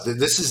 it's process.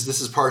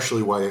 this is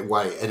partially why I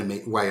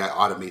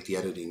automate the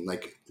editing.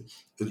 Like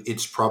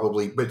it's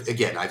probably, but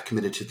again, I've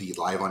committed to the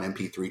live on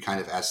MP3 kind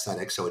of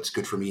aesthetic, so it's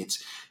good for me. It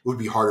would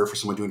be harder for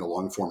someone doing a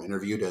long form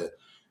interview to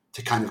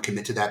kind of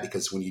commit to that,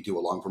 because when you do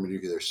a long form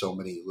interview, there's so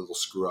many little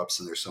screw ups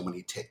and there's so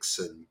many ticks,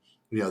 and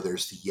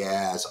there's the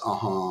yes,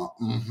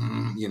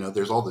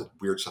 there's all the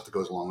weird stuff that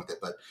goes along with it.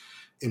 But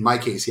in my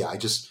case, yeah,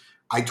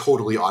 I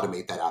totally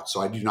automate that out,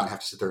 so I do not have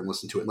to sit there and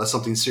listen to it unless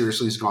something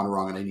seriously has gone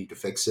wrong and I need to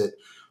fix it,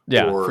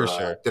 Yeah, for or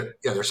sure.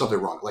 there's something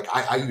wrong. Like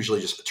I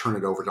usually just turn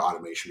it over to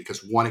automation,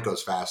 because one, it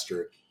goes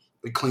faster,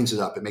 it cleans it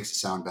up, it makes it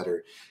sound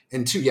better,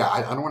 and two, yeah,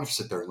 I don't want to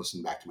sit there and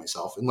listen back to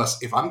myself,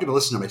 unless if I'm going to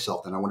listen to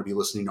myself, then I want to be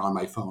listening on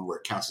my phone where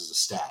it counts as a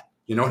stat.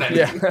 You know what I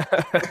Yeah, mean?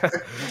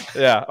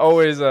 yeah.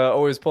 Always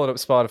pulling up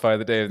Spotify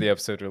the day of the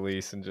episode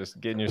release and just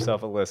getting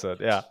yourself a listen.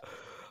 Yeah.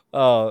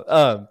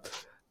 Oh,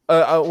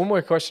 one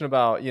more question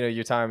about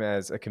your time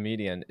as a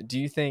comedian. Do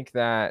you think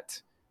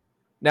that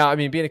now, I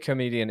mean, being a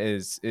comedian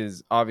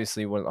is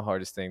obviously one of the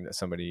hardest things that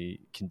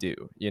somebody can do.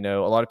 A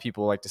lot of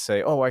people like to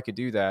say, "Oh, I could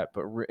do that,"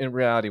 but in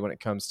reality, when it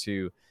comes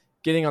to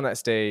getting on that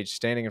stage,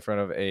 standing in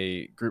front of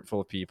a group full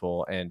of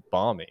people and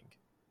bombing,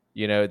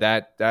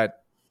 that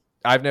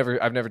I've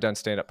never done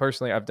stand up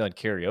personally. I've done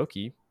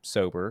karaoke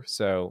sober,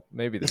 so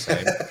maybe the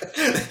same.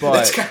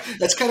 But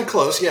That's kind of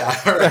close, yeah.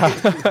 All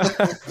right.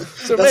 yeah,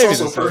 so That's maybe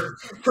the also same.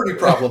 pretty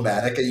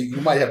problematic. You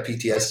might have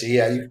PTSD.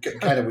 Yeah, you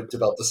kind of would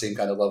develop the same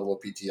kind of level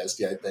of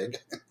PTSD, I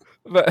think.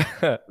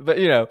 But but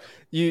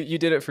you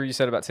did it for, you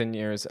said, about 10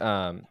 years.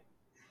 How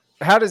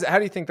do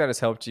you think that has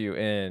helped you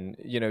in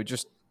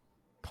just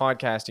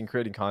podcasting,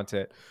 creating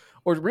content,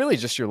 or really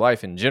just your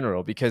life in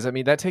general? Because I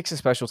mean, that takes a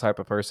special type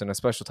of person, a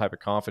special type of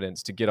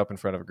confidence to get up in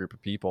front of a group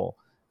of people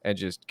and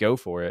just go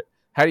for it.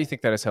 How do you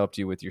think that has helped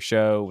you with your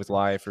show, with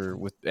life, or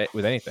with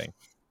anything?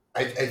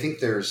 I think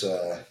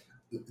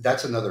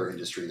that's another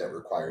industry that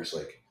requires,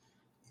 like,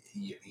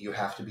 you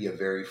have to be a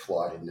very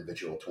flawed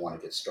individual to want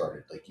to get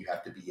started. Like you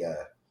have to be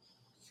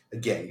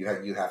again,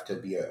 there have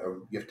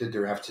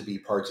to be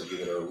parts of you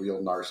that are a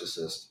real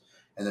narcissist,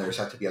 and there's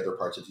have to be other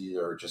parts of you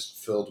that are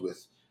just filled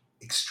with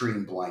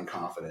extreme blind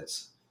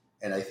confidence.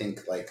 And I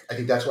think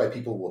that's why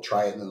people will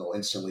try it and then they'll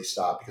instantly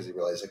stop, because they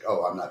realize, like,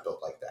 oh, I'm not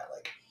built like that.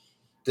 Like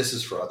this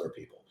is for other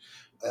people.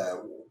 Uh,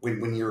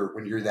 when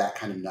you're that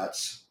kind of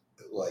nuts,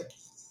 like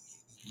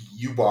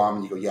you bomb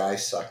and you go, yeah, I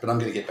suck, but I'm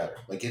gonna get better.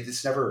 Like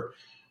it's never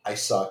I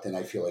sucked and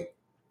I feel like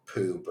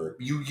poop, or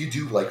you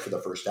do, like, for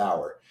the first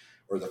hour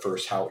or the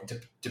first how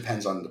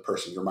depends on the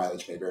person. Your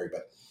mileage may vary,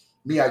 but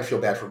me, I'd feel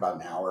bad for about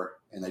an hour,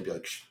 and I'd be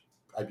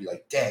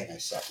like, dang, I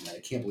suck, man. I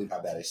can't believe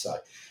how bad I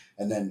suck.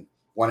 And then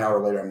 1 hour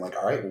later, I'm like,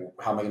 all right, well,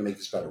 how am I going to make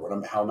this better?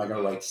 How am I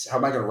going to write? How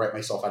am I going to write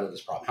myself out of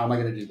this problem? How am I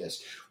going to do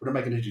this? What am I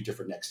going to do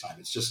different next time?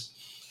 It's just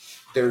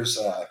there's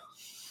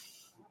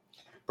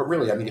but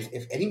really, I mean,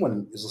 if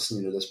anyone is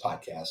listening to this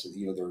podcast,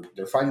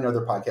 they're finding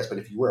other podcasts. But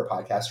if you were a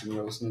podcaster and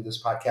you're listening to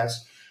this podcast,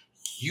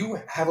 you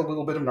have a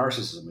little bit of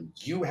narcissism and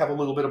you have a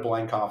little bit of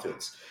blind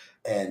confidence.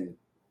 And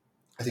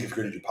I think if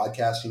you're going to do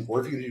podcasting or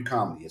if you're going to do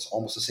comedy, it's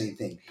almost the same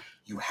thing.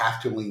 You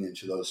have to lean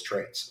into those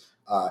traits.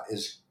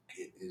 As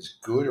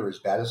good or as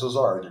bad as those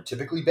are, they're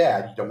typically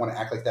bad. You don't want to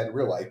act like that in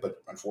real life,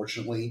 but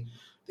unfortunately,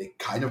 they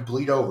kind of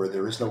bleed over.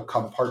 There is no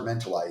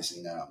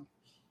compartmentalizing.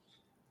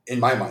 In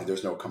my mind,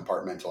 there's no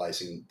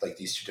compartmentalizing, like,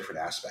 these two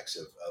different aspects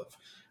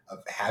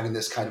of having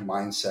this kind of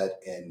mindset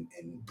and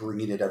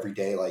bringing it every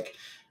day. Like,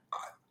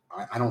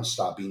 I don't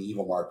stop being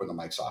evil Mark when the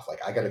mic's off. Like,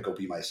 I got to go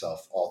be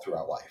myself all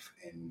throughout life,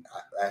 and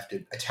I have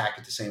to attack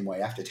it the same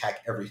way. I have to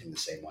attack everything the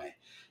same way,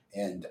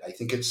 and I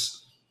think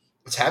it's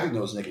having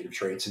those negative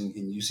traits and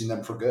using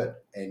them for good.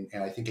 And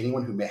I think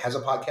anyone who has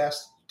a podcast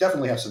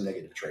definitely have some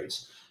negative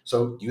traits.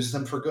 So use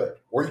them for good,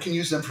 or you can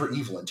use them for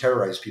evil and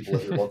terrorize people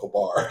at your local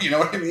bar. You know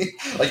what I mean?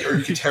 Like, or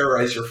you can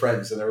terrorize your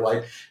friends, and they're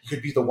like, you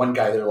could be the one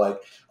guy. They're like,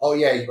 oh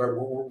yeah, we're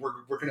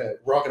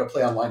all gonna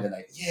play online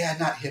tonight. Yeah,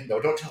 not him though.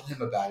 Don't tell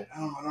him about it.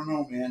 Oh, I don't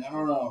know, man. I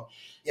don't know.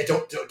 Yeah,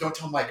 don't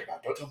tell Mike about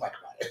it. Don't tell Mike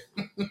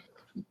about it.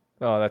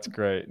 Oh, that's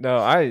great. No,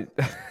 I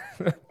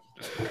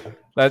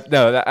that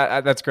no,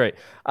 that's great.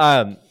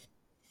 Um,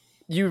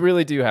 you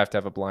really do have to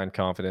have a blind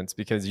confidence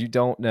because you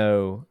don't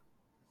know.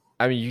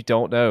 I mean, you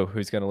don't know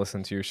who's going to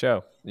listen to your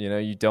show. You know,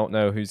 you don't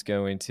know who's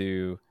going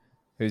to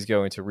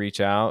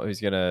reach out,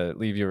 who's going to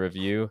leave you a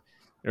review.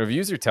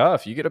 Reviews are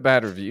tough. You get a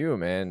bad review,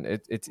 man.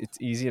 It's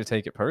easy to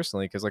take it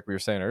personally because, like we were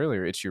saying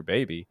earlier, it's your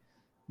baby.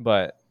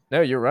 But no,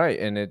 you're right,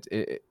 and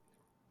it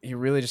you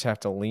really just have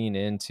to lean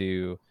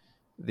into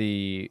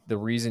the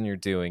reason you're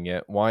doing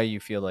it, why you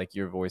feel like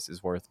your voice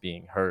is worth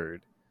being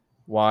heard,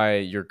 why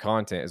your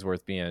content is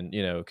worth being,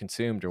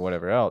 consumed or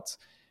whatever else.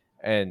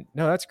 And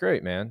no, that's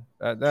great, man.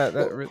 Well,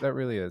 That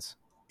really is.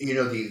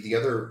 the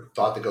other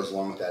thought that goes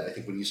along with that, I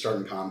think when you start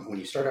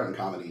out in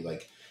comedy,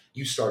 like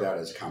you start out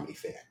as a comedy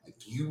fan, like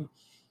you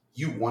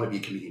want to be a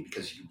comedian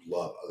because you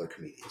love other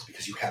comedians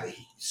because you have a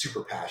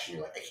super passion.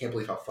 You're like, I can't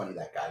believe how funny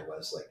that guy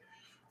was. Like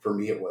for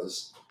me, it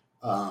was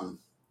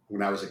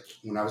when I was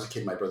a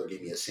kid, my brother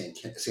gave me a Sam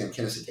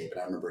Kinison tape,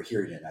 and I remember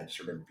hearing it, and I just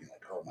remember being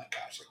like, oh my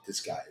gosh, like this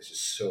guy is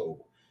just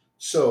so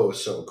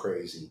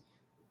crazy,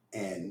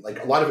 and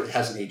like a lot of it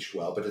hasn't aged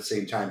well, but at the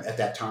same time, at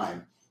that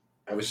time,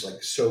 I was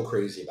like so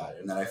crazy about it,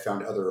 and then I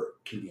found other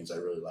comedians I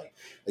really like.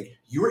 Like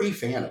you were a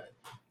fan of it,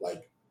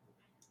 like,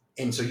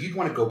 and so you'd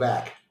want to go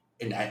back.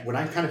 And when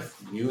I kind of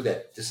knew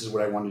that this is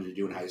what I wanted to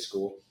do in high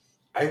school,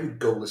 I would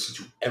go listen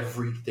to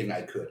everything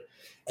I could,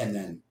 and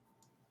then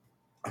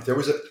if there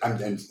was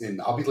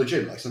and I'll be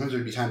legit. Like sometimes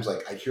there'd be times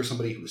like I'd hear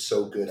somebody who was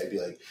so good, I'd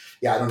be like,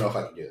 yeah, I don't know if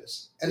I can do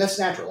this, and that's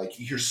natural. Like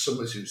you hear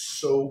someone who's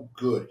so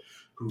good,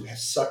 who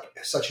has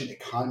such an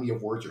economy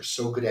of words, or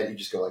so good at it, you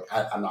just go like,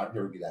 I'm not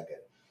never be that good.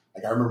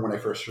 Like I remember when I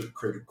first heard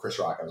Chris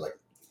Rock, I was like,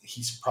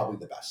 he's probably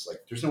the best.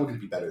 Like there's no one going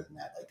to be better than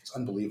that. Like it's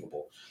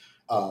unbelievable.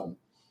 Um,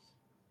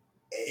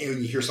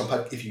 and you hear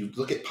if you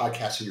look at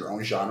podcasts in your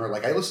own genre,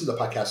 like I listen to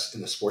podcasts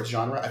in the sports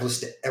genre, I've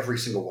listened to every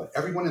single one.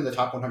 Everyone in the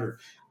top 100,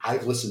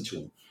 I've listened to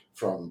them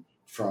from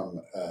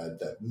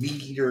the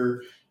Meat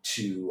Eater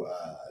to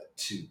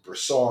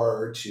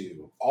Broussard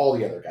to all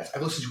the other guys.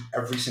 I've listened to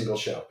every single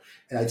show,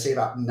 and I'd say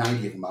about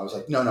 90 of them, I was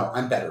like, no,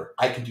 I'm better.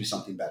 I can do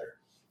something better.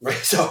 Right.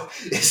 So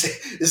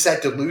is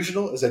that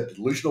delusional? Is that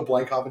delusional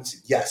blind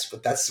confidence? Yes,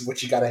 but that's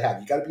what you got to have.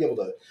 You got to be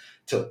able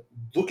to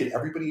look at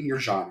everybody in your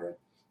genre.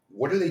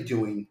 What are they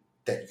doing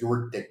that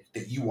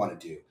you want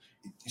to do?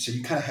 So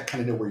you kind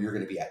of know where you're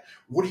going to be at.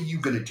 What are you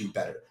going to do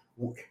better?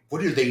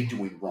 What are they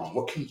doing wrong?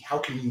 How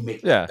can you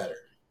make that Yeah. better?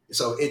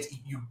 So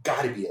you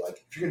got to be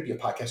like, if you're going to be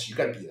a podcaster, you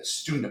got to be a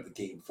student of the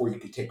game before you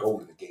can take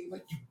over the game.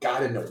 Like you got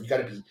to know, you got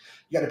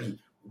to be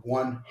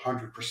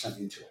 100%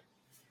 into it.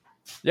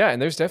 Yeah,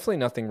 and there's definitely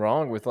nothing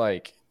wrong with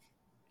like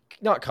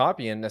not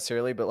copying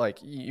necessarily, but like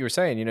you were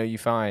saying, you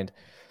find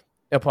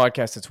a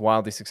podcast that's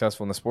wildly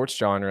successful in the sports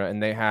genre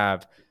and they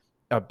have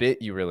a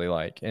bit you really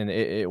like and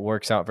it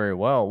works out very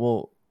well.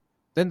 Well,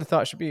 then the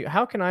thought should be,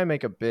 how can I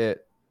make a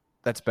bit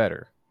that's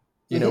better?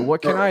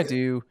 What can I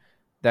do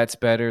that's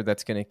better,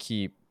 that's going to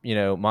keep,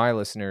 my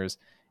listeners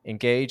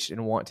engaged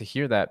and want to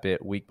hear that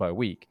bit week by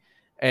week?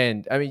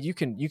 And I mean, you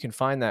can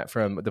find that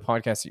from the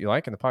podcasts that you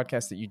like and the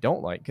podcasts that you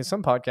don't like. Because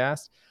some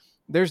podcasts,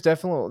 there's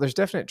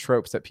definite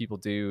tropes that people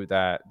do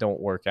that don't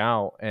work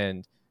out.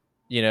 And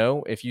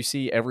if you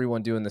see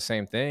everyone doing the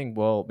same thing,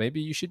 well,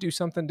 maybe you should do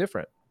something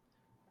different.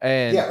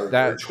 And Yeah, or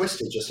that,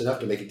 twist it just enough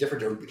to make it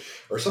different.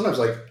 Or sometimes,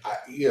 like,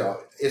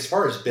 as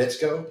far as bits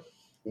go,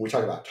 when we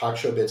talk about talk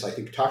show bits, I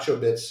think talk show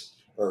bits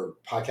or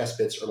podcast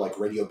bits are like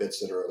radio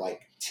bits that are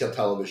like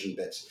television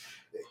bits.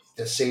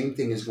 The same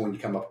thing is going to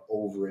come up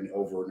over and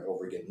over and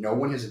over again. No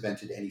one has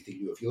invented anything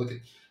new. If you look at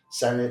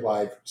Saturday Night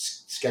Live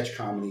sketch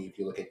comedy, if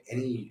you look at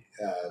any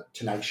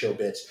Tonight Show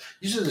bits,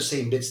 these are the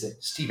same bits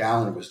that Steve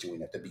Allen was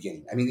doing at the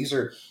beginning. I mean,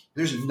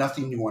 there's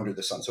nothing new under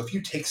the sun. So if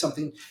you take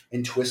something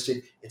and twist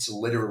it, it's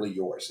literally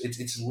yours.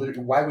 It's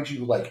literally, why would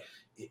you like?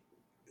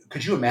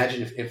 Could you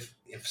imagine if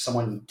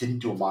someone didn't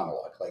do a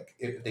monologue? Like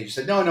if they just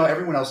said, no,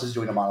 everyone else is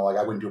doing a monologue,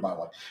 I wouldn't do a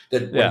monologue.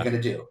 Then what are you yeah, going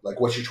to do?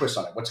 Like, what's your twist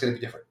on it? What's going to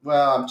be different?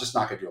 Well, I'm just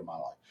not going to do a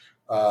monologue.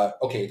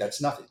 Okay,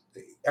 that's nothing.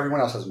 Everyone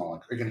else has a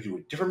monologue. Are you going to do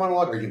a different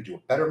monologue? Are you going to do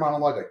a better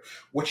monologue? Like,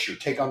 what's your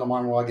take on the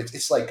monologue?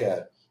 It's like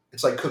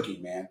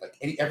cooking, man. Like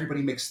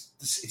everybody makes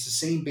this. It's the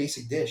same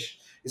basic dish.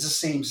 It's the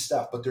same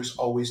stuff, but there's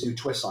always new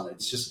twists on it.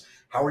 It's just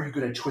how are you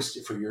going to twist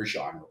it for your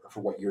genre or for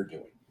what you're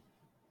doing?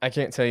 I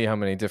can't tell you how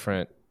many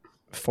different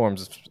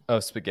forms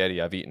of spaghetti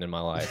I've eaten in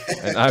my life.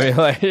 And I mean,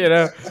 like,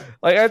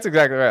 like that's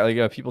exactly right.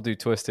 Like, people do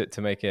twist it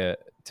to make it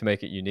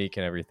unique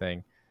and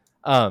everything.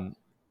 No,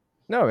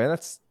 man,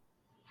 that's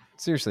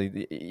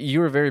seriously,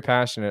 you were very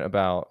passionate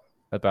about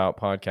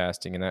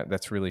podcasting, and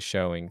that's really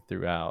showing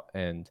throughout.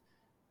 And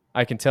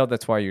I can tell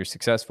that's why you're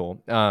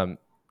successful. Now,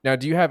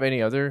 do you have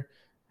any other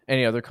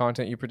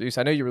content you produce?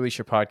 I know you release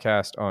your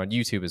podcast on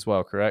YouTube as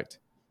well, correct?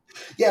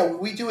 Yeah,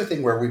 we do a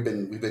thing where we've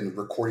been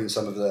recording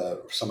some of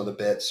the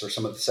bits or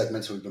some of the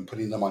segments. We've been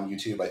putting them on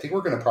YouTube. I think we're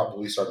going to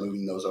probably start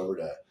moving those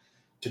over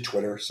to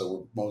Twitter.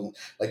 So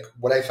like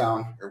what I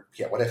found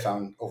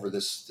over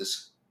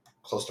this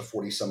close to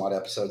 40 some odd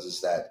episodes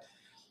is that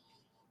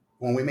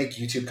when we make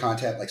YouTube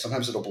content, like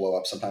sometimes it'll blow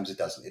up, sometimes it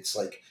doesn't. It's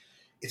like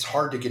it's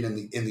hard to get in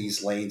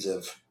these lanes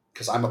of,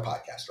 because I'm a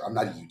podcaster, I'm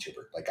not a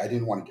YouTuber. Like I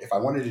didn't want to, if I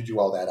wanted to do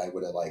all that, I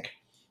would have like,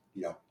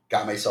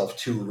 got myself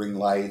 2 ring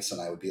lights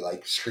and I would be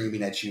like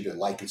screaming at you to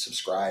like and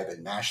subscribe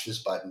and mash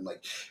this button.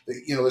 Like,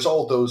 there's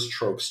all those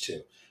tropes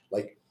too.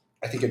 Like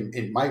I think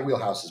in my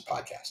wheelhouse is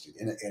podcasting,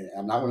 and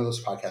I'm not one of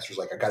those podcasters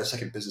like I got a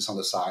second business on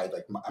the side.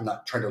 Like I'm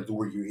not trying to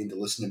lure you in to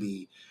listen to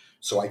me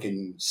so I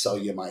can sell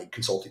you my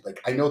consulting.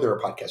 Like I know there are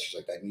podcasters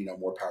like that, and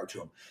more power to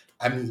them.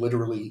 I'm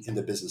literally in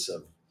the business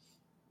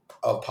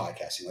of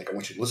podcasting. Like I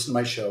want you to listen to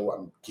my show.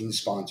 I'm getting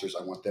sponsors.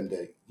 I want them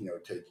to,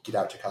 to get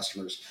out to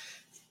customers.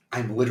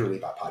 I'm literally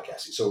about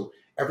podcasting. So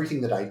everything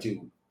that I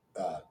do,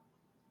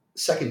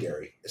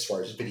 secondary, as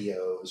far as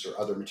videos or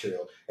other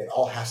material, it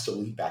all has to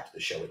lead back to the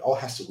show. It all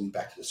has to lead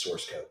back to the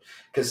source code.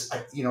 Because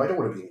I don't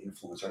want to be an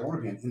influencer. I don't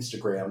want to be on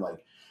Instagram,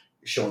 like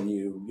showing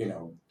you,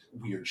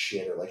 weird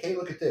shit or like, hey,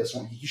 look at this.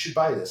 You should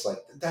buy this. Like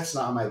that's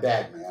not my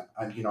bag, man.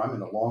 I'm in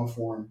the long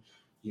form.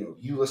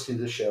 You listening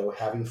to the show,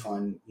 having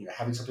fun,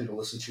 having something to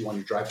listen to on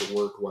your drive to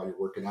work while you're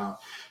working out.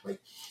 Like,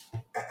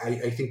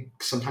 I think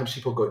sometimes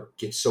people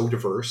get so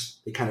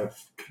diverse, they kind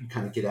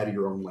of get out of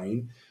your own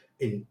lane.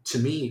 And to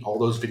me, all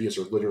those videos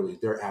are literally,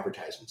 they're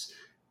advertisements.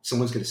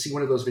 Someone's going to see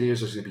one of those videos.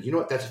 There's going to be,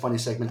 what, that's a funny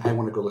segment. I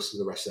want to go listen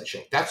to the rest of that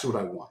show. That's what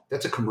I want.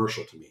 That's a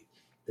commercial to me.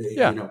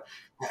 Yeah.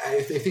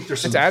 I think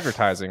there's some. It's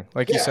advertising.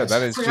 Like you said,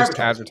 that is just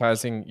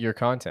advertising your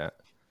content.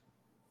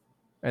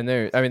 And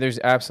there's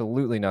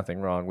absolutely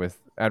nothing wrong with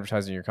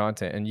advertising your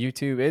content. And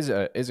YouTube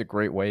is a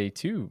great way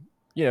to,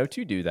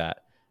 to do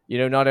that.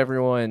 Not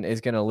everyone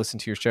is going to listen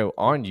to your show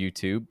on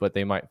YouTube, but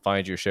they might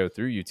find your show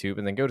through YouTube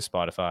and then go to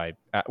Spotify,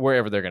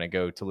 wherever they're going to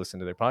go to listen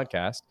to their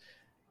podcast.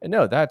 And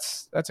no,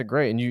 that's a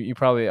great. And you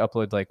probably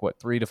upload like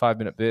 3 to 5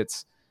 minute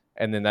bits,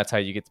 and then that's how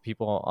you get the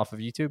people off of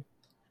YouTube.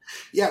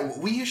 Yeah,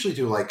 we usually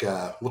do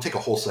we'll take a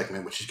whole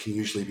segment, which can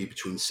usually be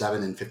between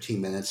 7 and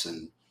 15 minutes,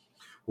 and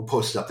we'll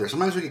post it up there.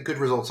 Sometimes we get good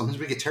results. Sometimes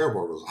we get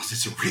terrible results.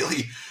 It's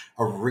really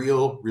a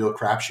real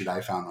crapshoot I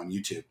found on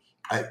YouTube.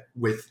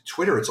 With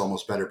Twitter, it's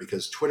almost better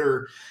because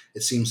Twitter,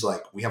 it seems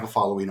like we have a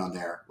following on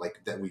there,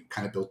 like that we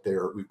kind of built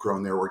there. We've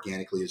grown there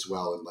organically as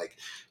well. And like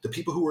the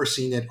people who are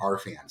seeing it are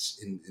fans,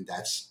 and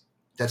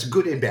that's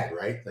good and bad,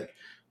 right? Like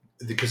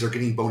because they're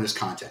getting bonus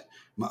content.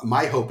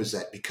 My hope is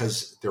that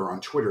because they're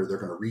on Twitter, they're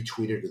going to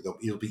retweet it, or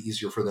it'll be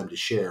easier for them to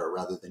share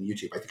rather than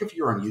YouTube. I think if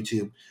you're on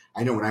YouTube,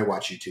 I know when I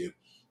watch YouTube,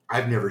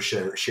 I've never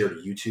shared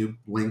a YouTube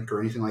link or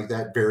anything like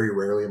that, very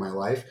rarely in my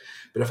life.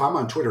 But if I'm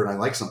on Twitter and I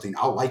like something,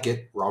 I'll like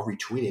it or I'll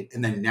retweet it.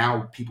 And then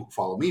now people who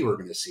follow me are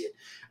going to see it.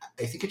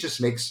 I think it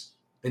just makes,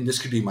 and this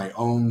could be my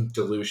own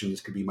delusion,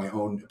 this could be my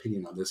own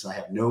opinion on this, and I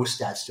have no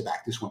stats to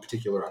back this one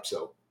particular up.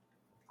 So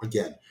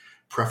again,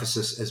 preface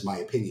this as my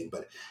opinion,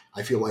 but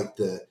I feel like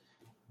the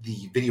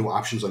video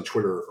options on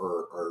Twitter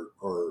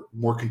are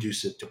more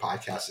conducive to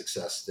podcast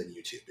success than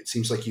YouTube. It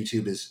seems like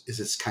YouTube is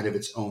its kind of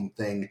its own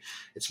thing.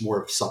 It's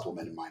more of a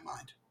supplement in my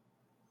mind.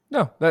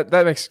 No, that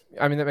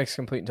makes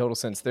complete and total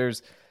sense.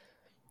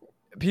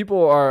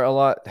 People are a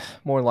lot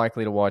more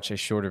likely to watch a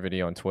shorter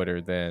video on Twitter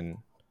than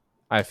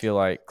I feel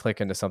like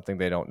click into something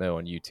they don't know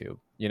on YouTube.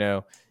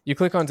 You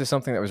click onto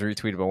something that was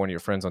retweeted by one of your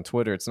friends on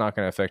Twitter, it's not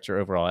going to affect your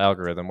overall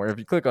algorithm. Where if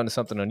you click onto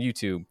something on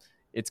YouTube,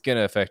 it's going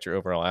to affect your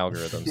overall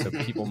algorithm. So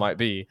people might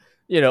be,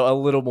 a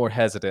little more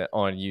hesitant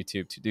on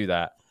YouTube to do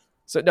that.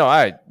 So no,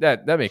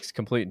 that makes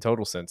complete and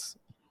total sense.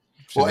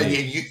 Well, and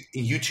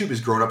YouTube has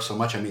grown up so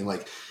much. I mean,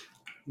 like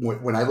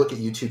when I look at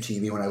YouTube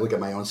TV, when I look at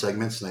my own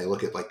segments and I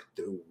look at like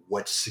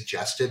what's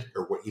suggested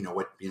or what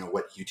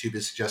YouTube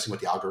is suggesting,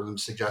 what the algorithm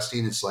is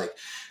suggesting, it's like,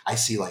 I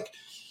see like,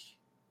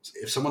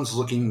 if someone's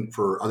looking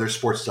for other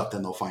sports stuff,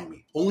 then they'll find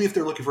me. Only if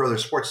they're looking for other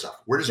sports stuff.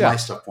 Where does my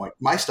stuff point?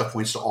 My stuff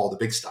points to all the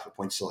big stuff. It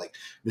points to like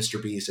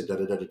Mr. Beast and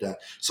da-da-da-da-da.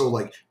 So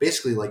like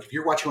basically like if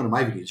you're watching one of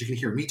my videos, you can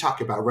hear me talk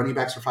about running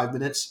backs for 5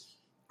 minutes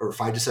or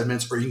 5 to 7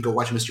 minutes, or you can go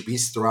watch Mr.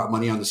 Beast throw out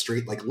money on the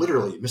street. Like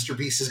literally, Mr.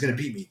 Beast is going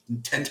to beat me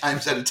 10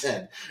 times out of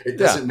 10. It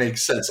doesn't make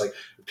sense. Like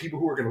people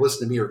who are going to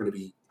listen to me are going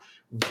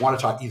to want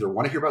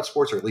to hear about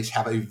sports or at least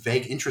have a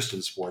vague interest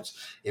in sports.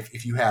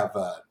 If you have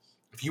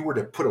if you were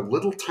to put if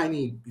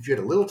you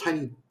had a little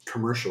tiny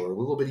commercial or a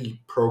little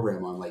bitty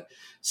program on like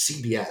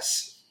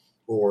CBS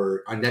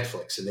or on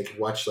Netflix, and they could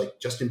watch like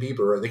Justin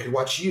Bieber or they could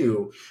watch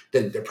you,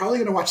 then they're probably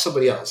going to watch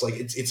somebody else. Like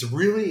it's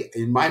really,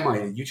 in my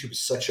mind, YouTube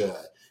is such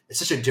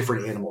a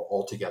different animal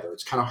altogether.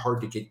 It's kind of hard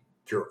to get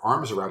your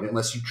arms around it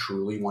unless you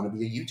truly want to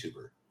be a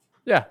YouTuber.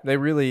 Yeah,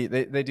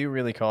 they do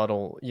really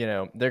coddle,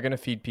 they're going to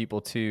feed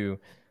people to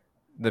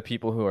the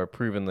people who are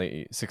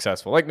provenly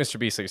successful. Like Mr.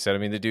 Beast, like you said, I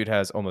mean, the dude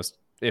has almost,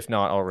 if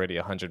not already,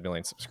 100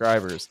 million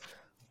subscribers.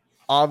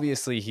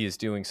 Obviously, he is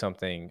doing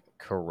something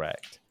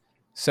correct.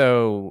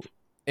 So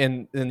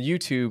in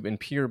YouTube, in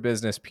pure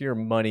business, pure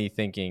money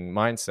thinking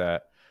mindset,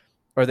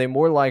 are they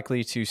more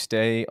likely to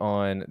stay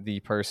on the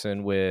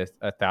person with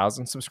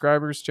 1,000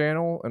 subscribers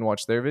channel and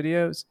watch their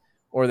videos?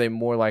 Or are they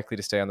more likely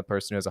to stay on the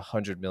person who has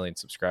 100 million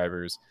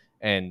subscribers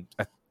and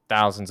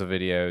thousands of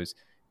videos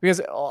because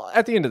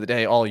at the end of the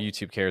day, all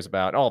YouTube cares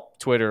about, all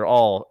Twitter,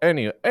 all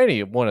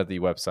any one of the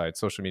websites,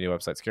 social media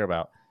websites care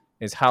about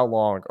is how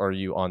long are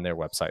you on their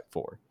website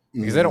for?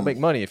 Because they don't Hmm. make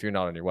money if you're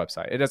not on your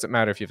website. It doesn't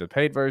matter if you have the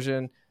paid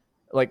version,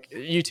 like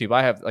YouTube.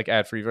 I have like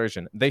ad free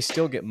version. They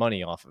still get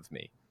money off of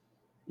me.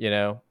 You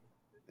know,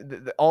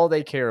 all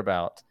they care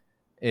about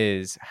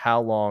is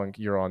how long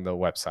you're on the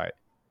website.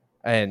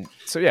 And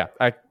so, yeah,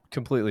 I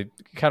completely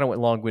kind of went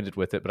long winded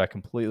with it, but I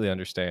completely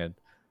understand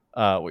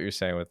what you're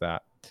saying with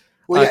that.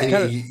 Well, yeah, To and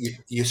kind of,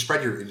 you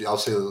spread your. I'll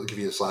say, I'll give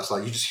you this last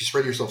thought. You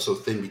spread yourself so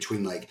thin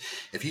between, like,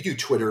 if you do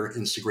Twitter,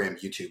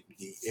 Instagram, YouTube,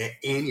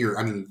 and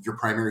your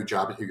primary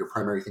job, your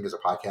primary thing is a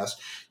podcast.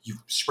 You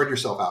spread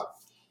yourself out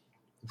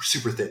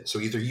super thin. So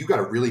either you got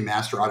to really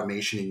master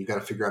automation and you got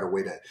to figure out a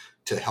way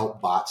to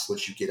help bots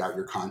let you get out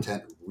your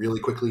content really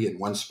quickly in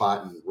one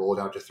spot and roll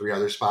it out to three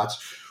other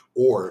spots,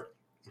 or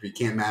if you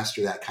can't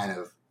master that kind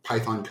of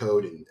Python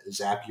code and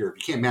Zapier, if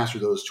you can't master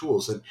those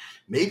tools, then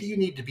maybe you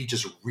need to be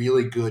just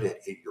really good at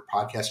your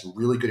podcast and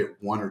really good at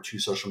one or two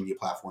social media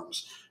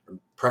platforms,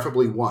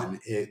 preferably one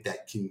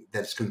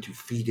that's going to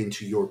feed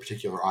into your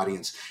particular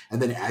audience.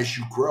 And then as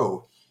you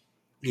grow,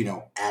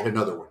 add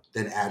another one,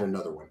 then add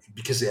another one,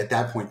 because at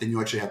that point, then you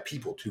actually have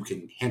people who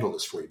can handle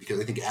this for you. Because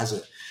I think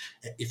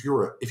if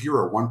you're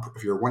a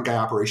one guy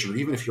operation, or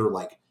even if you're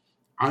like,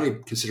 I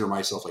consider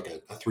myself like a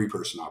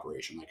 3-person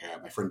operation. Like I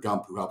have my friend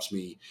Gump who helps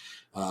me,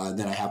 and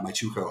then I have my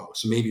 2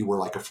 co-hosts. So maybe we're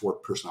like a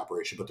 4-person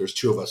operation, but there's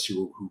 2 of us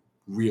who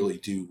really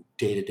do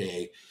day to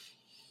day,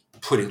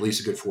 put at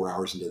least a good 4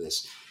 hours into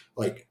this.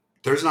 Like,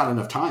 there's not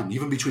enough time,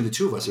 even between the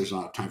 2 of us. There's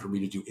not enough time for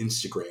me to do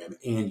Instagram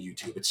and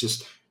YouTube. It's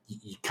just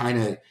you're kind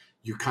of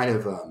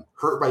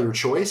hurt by your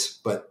choice,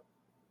 but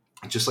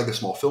just like a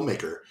small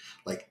filmmaker,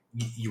 like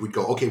you would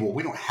go, okay, well,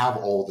 we don't have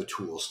all the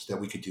tools that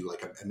we could do,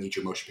 like a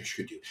major motion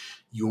picture could do.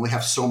 You only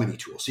have so many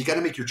tools. So you got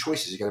to make your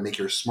choices. You got to make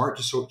your smart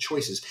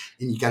choices,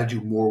 and you got to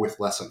do more with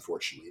less,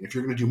 unfortunately. And if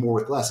you're going to do more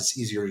with less, it's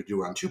easier to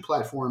do it on 2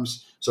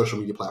 platforms, social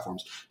media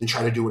platforms, than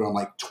try to do it on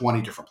like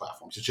 20 different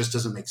platforms. It just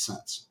doesn't make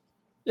sense.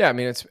 yeah, I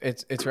mean,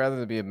 it's rather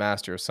to be a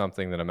master of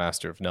something than a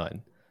master of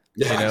none.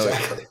 You Yeah, know,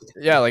 exactly.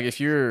 yeah, like if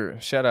you're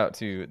shout out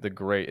to the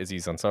great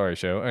Aziz Ansari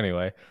show.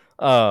 Anyway,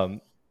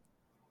 um,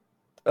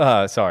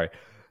 sorry,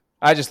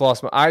 I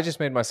just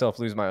made myself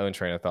lose my own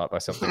train of thought by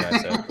something I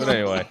said. But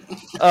anyway,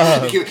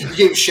 You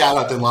gave a shout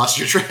out, then lost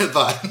your train of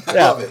thought. I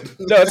yeah, love it.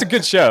 no, it's a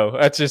good show.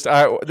 That's just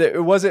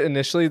it wasn't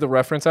initially the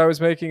reference I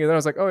was making, and then I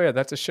was like, oh yeah,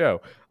 that's a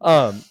show.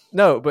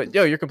 No, but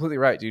yo, you're completely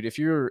right, dude. If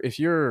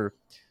you're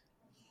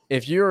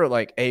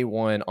like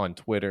A1 on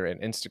Twitter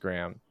and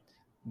Instagram,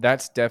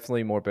 that's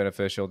definitely more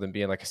beneficial than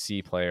being like a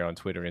C player on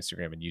Twitter,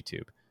 Instagram, and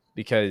YouTube,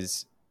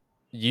 because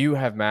you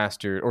have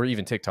mastered, or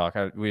even TikTok. We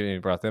haven't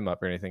even brought them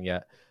up or anything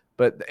yet,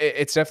 but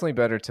it's definitely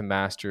better to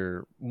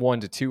master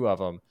 1 to 2 of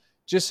them,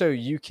 just so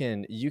you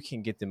can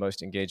get the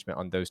most engagement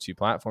on those 2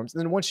 platforms.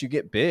 And then once you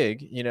get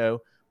big,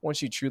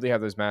 once you truly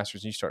have those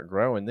masters and you start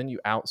growing, then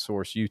you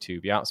outsource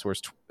YouTube, you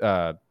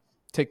outsource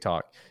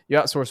TikTok, you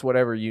outsource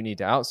whatever you need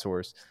to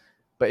outsource.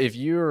 But if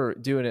you're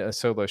doing it a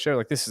solo show,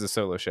 like this is a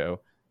solo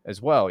show as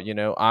well,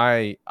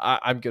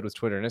 I'm good with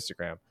Twitter and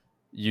Instagram.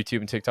 YouTube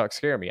and TikTok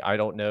scare me. I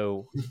don't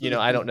know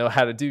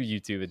how to do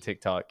YouTube and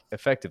TikTok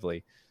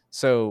effectively.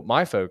 So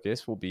my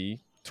focus will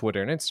be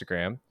Twitter and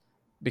Instagram,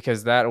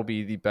 because that'll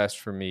be the best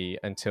for me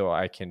until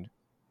I can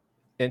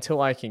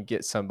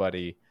get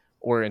somebody,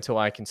 or until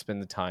I can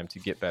spend the time to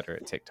get better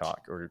at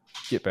TikTok or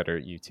get better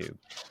at YouTube.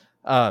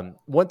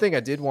 One thing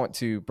I did want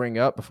to bring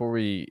up before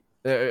we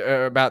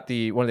about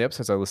the one of the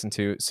episodes I listened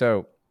to.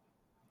 So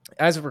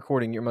as of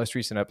recording, your most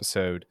recent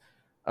episode,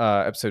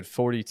 episode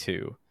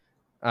 42.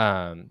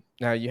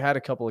 Now you had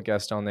a couple of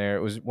guests on there.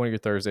 It was one of your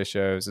Thursday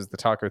shows, is the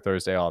Taco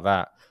Thursday, all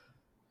that.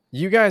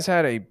 You guys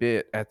had a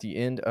bit toward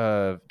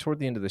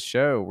the end of the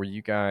show, where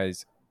you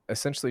guys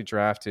essentially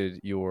drafted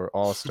your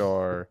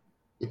all-star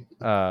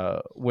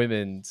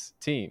women's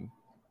team.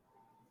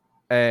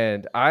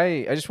 And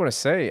I just want to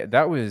say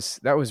that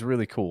was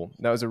really cool.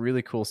 That was a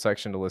really cool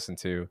section to listen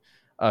to.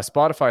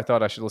 Spotify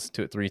thought I should listen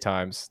to it 3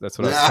 times. That's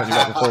what I was telling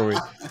you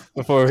about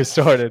before we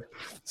started.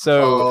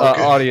 So Oh,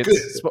 good.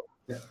 audience,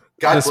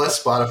 God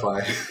bless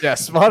Spotify. yeah,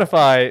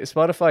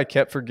 Spotify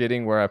kept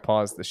forgetting where I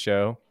paused the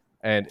show,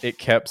 and it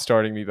kept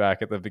starting me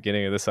back at the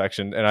beginning of the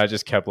section, and I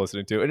just kept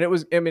listening to it. And it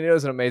was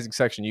an amazing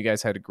section. You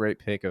guys had a great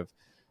pick of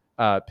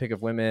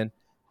women.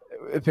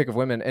 Pick of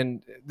women,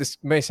 and this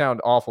may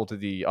sound awful to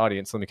the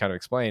audience. Let me kind of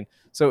explain.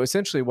 So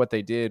essentially what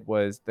they did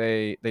was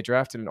they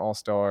drafted an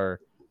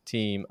all-star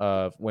team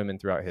of women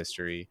throughout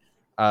history,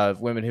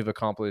 of women who've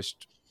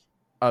accomplished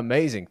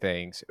amazing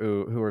things,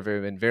 who are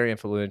been very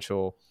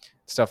influential,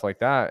 stuff like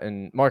that.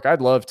 And Mark,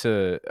 I'd love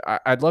to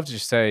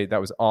just say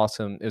that was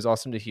awesome. It was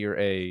awesome to hear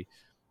a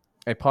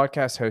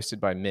podcast hosted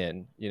by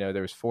men.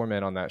 There was 4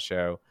 men on that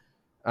show.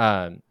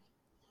 Um,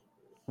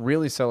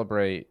 really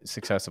celebrate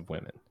success of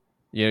women.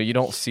 You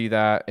don't see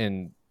that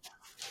in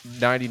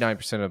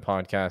 99% of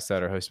podcasts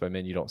that are hosted by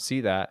men. You don't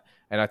see that.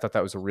 And I thought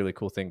that was a really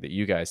cool thing that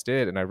you guys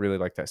did. And I really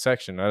like that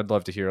section. I'd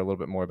love to hear a little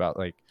bit more about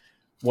like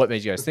what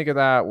made you guys think of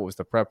that? What was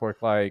the prep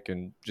work like?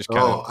 And just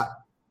kind of,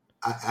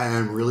 Oh,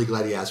 I'm really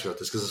glad you asked about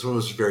this because this one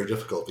was very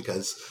difficult.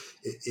 Because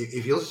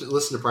if you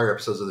listen to prior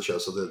episodes of the show,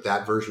 so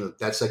that version of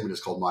that segment is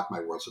called Mock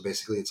My World. So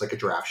basically, it's like a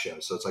draft show.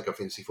 So it's like a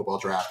fantasy football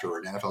draft or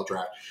an NFL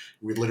draft.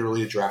 We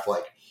literally draft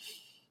like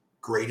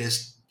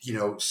greatest,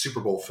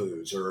 Super Bowl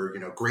foods, or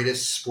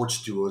greatest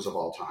sports duos of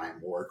all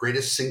time, or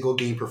greatest single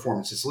game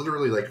performance. It's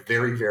literally like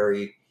very,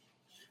 very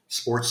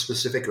sports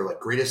specific, or like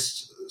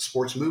greatest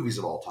sports movies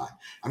of all time.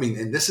 I mean,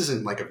 and this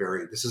isn't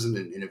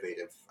an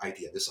innovative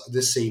idea.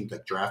 This same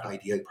like draft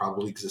idea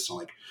probably exists on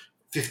like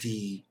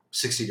 50,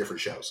 60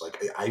 different shows.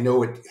 Like I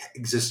know it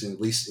exists in,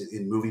 at least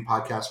in movie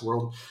podcast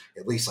world,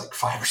 at least like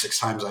 5 or 6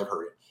 times I've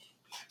heard it.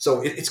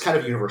 So it's kind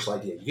of a universal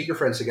idea. You get your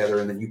friends together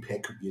and then you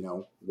pick,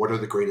 what are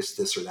the greatest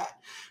this or that.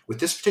 With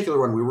this particular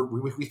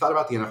one, we thought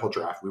about the NFL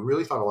draft. We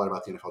really thought a lot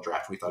about the NFL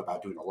draft. We thought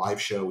about doing a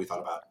live show. We thought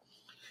about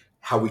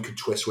how we could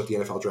twist what the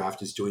NFL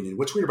draft is doing. And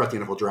what's weird about the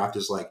NFL draft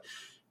is like,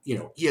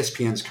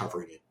 ESPN's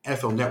covering it,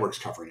 NFL Network's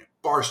covering it,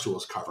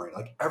 Barstool's covering it.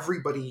 Like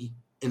everybody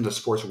in the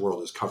sports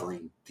world is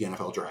covering the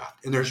NFL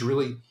draft. And there's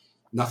really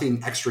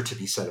nothing extra to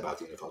be said about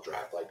the NFL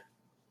draft. Like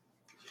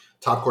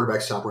top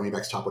quarterbacks, top running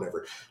backs, top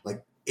whatever.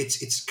 Like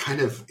it's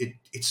kind of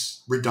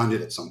it's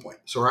redundant at some point.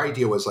 So our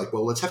idea was like,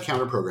 well, let's have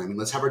counter programming.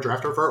 Let's have our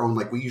draft of our own,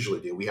 like we usually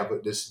do. We have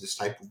this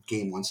type of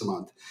game once a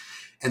month,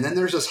 and then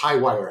there's this high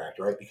wire act,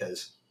 right?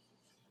 Because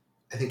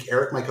I think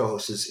Eric, my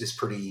co-host, is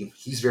pretty.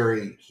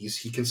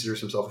 He considers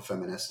himself a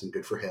feminist, and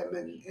good for him.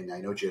 And I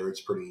know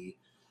Jared's pretty.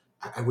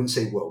 I wouldn't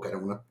say woke. I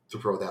don't want to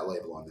throw that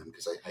label on them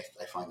because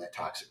I find that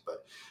toxic.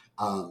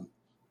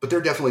 But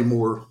they're definitely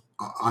more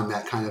on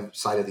that kind of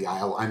side of the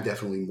aisle. I'm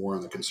definitely more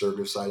on the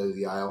conservative side of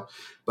the aisle.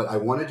 But I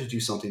wanted to do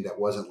something that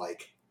wasn't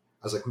like,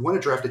 I was like, we want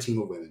to draft a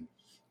team of women,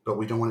 but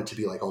we don't want it to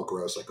be like all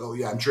gross. Like, oh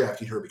yeah, I'm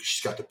drafting her because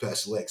she's got the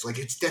best legs. Like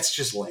that's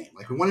just lame.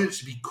 Like we wanted it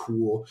to be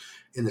cool.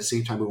 In the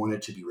same time, we wanted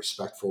it to be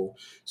respectful.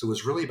 So it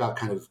was really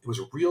about it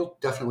was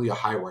definitely a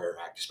high wire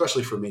act,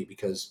 especially for me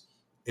because,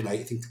 and I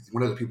think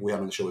one of the people we have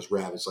on the show is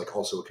Rev, is like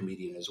also a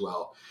comedian as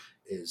well.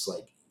 Is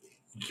like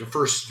your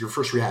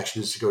first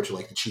reaction is to go to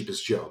like the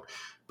cheapest joke,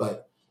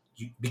 but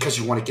because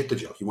you want to get the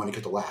joke, you want to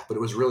get the laugh. But it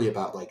was really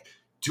about like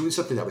doing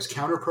something that was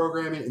counter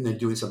programming and then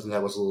doing something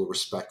that was a little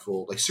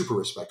respectful, like super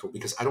respectful,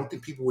 because I don't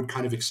think people would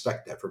kind of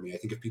expect that from me. I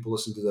think if people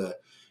listen to the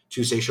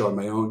Tuesday show on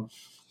my own,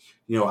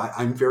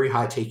 I'm very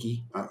hot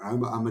takey.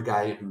 I'm a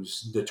guy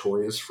who's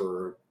notorious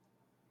for,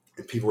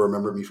 if people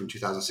remember me from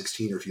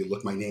 2016, or if you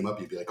look my name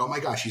up, you'd be like, oh my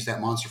gosh, he's that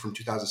monster from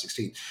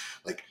 2016.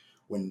 Like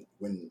when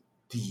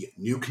the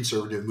new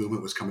conservative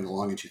movement was coming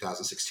along in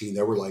 2016,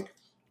 there were like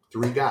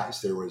three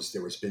guys. There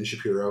was Ben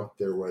Shapiro.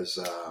 There was,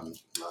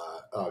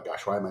 oh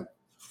gosh, why am I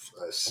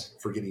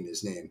forgetting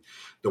his name?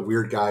 The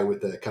weird guy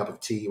with the cup of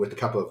tea, with the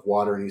cup of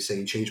water, and he's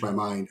saying, change my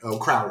mind. Oh,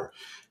 Crowder.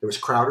 There was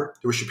Crowder,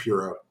 there was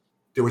Shapiro,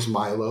 there was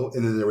Milo,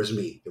 and then there was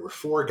me. There were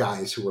four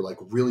guys who were like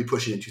really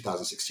pushing in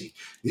 2016.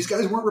 These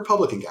guys weren't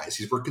Republican guys.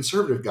 These were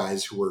conservative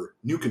guys who were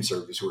new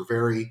conservatives, who were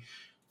very,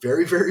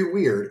 very, very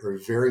weird, or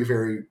very,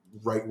 very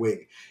right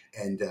wing.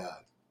 And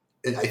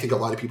I think a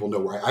lot of people know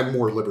where I'm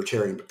more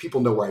libertarian, but people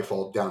know where I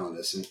fall down on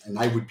this. And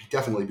I would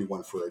definitely be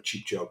one for a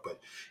cheap joke. But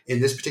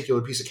in this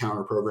particular piece of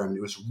counter program,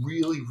 it was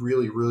really,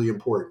 really, really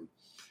important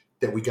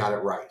that we got it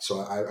right. So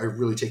I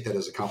really take that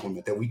as a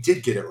compliment that we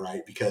did get it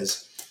right,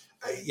 because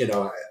I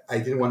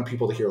didn't want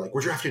people to hear like,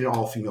 we're drafting an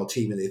all female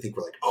team and they think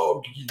we're like,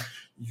 oh,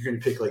 you're going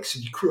to pick like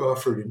Cindy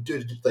Crawford,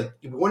 and like,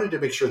 we wanted to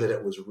make sure that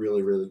it was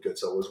really, really good.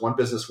 So it was one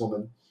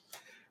businesswoman,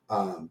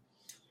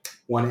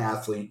 one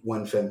athlete,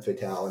 one femme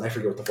fatale, and I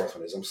forget what the fourth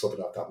one is. I'm slipping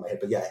off the top of my head,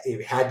 but yeah,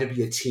 it had to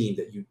be a team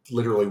that you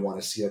literally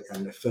want to see it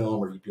in the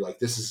film, or you'd be like,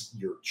 this is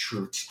your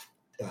true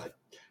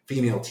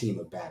female team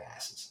of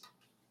badasses.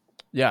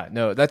 Yeah,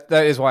 no, that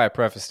is why I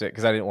prefaced it,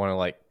 because I didn't want to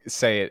like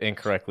say it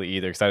incorrectly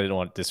either, because I didn't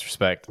want to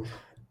disrespect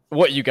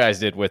what you guys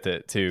did with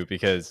it too,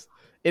 because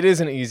it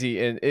is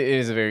it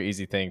is a very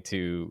easy thing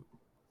to,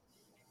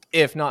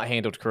 if not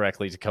handled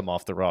correctly, to come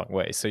off the wrong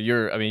way. So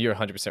you're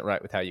 100%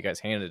 right with how you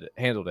guys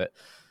handled it.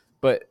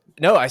 But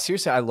no,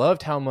 I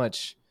loved how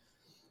much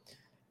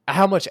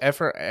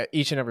effort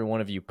each and every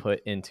one of you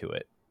put into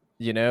it.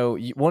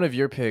 One of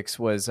your picks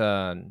was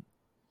you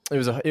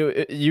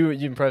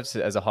prefaced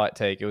it as a hot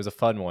take. It was a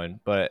fun one,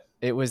 but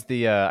it was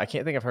the I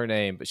can't think of her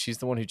name, but she's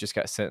the one who just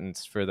got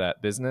sentenced for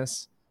that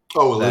business.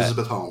 Oh,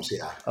 Elizabeth Holmes,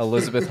 yeah.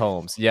 Elizabeth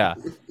Holmes, yeah.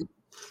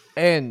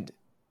 And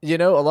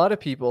a lot of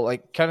people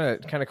like kind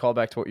of call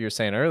back to what you were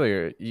saying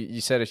earlier.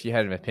 You said if you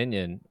had an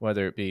opinion,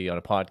 whether it be on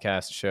a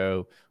podcast,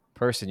 show,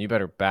 person, you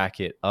better back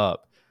it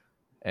up.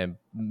 And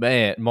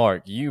man,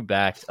 Mark, you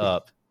backed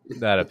up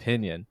that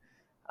opinion.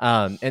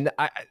 And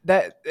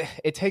that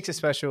it takes a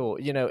special,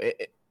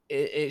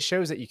 it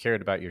shows that you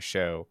cared about your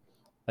show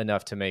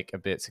enough to make a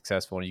bit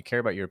successful, and you care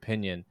about your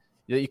opinion.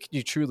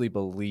 You truly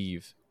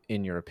believe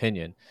in your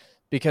opinion,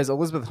 because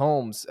Elizabeth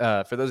Holmes,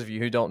 for those of you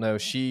who don't know,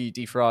 she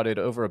defrauded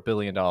over $1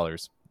 billion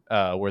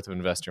worth of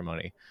investor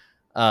money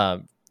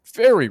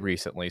very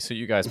recently, so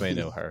you guys may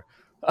know her.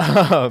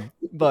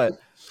 But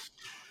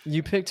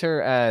you picked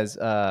her as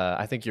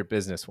I think your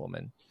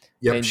businesswoman,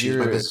 Yep, and she's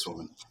my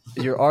businesswoman.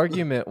 your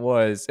argument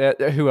was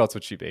who else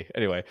would she be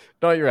anyway?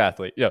 Not your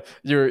athlete. Yeah,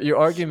 your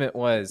argument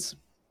was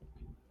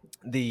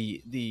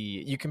the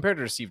you compared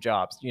her to Steve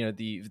Jobs. You know,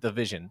 the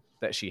vision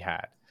that she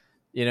had.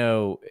 You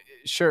know,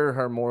 sure,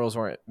 her morals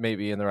weren't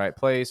maybe in the right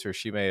place, or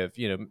she may have,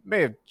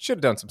 should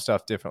have done some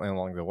stuff differently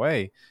along the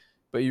way.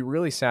 But you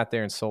really sat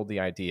there and sold the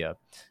idea.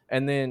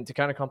 And then to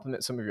kind of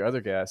compliment some of your other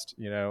guests,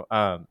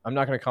 I'm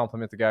not going to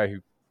compliment the guy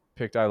who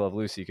picked I Love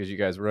Lucy because you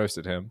guys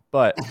roasted him,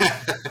 but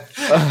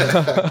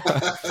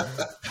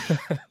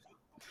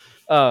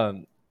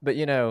but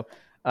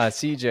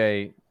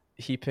CJ,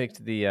 he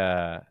picked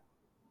I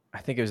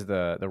think it was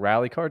the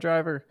rally car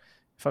driver,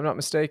 if I'm not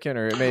mistaken,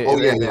 or it Oh may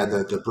yeah, have yeah,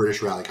 been. the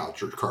British rally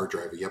car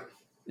driver. Yep.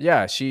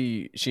 Yeah,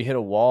 she hit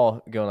a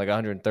wall going like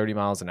 130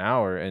 miles an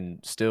hour and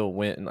still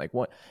went and like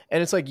what.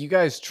 And it's like you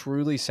guys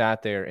truly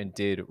sat there and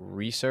did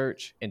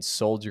research and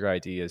sold your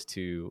ideas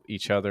to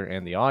each other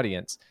and the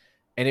audience.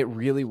 And it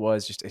really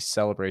was just a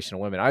celebration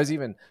of women.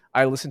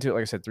 I listened to it,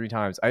 like I said, 3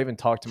 times. I even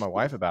talked to my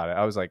wife about it.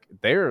 I was like,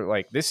 they're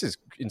like, this is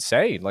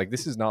insane. Like,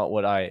 this is not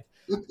what I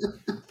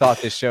thought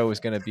this show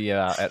was going to be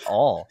at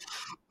all.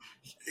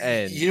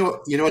 And You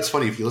know what's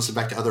funny? If you listen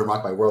back to other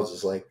Mock My Worlds,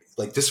 is like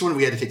this one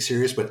we had to take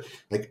serious. But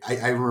like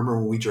I remember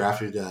when we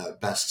drafted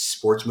best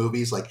sports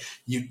movies, like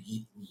you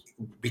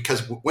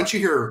because once you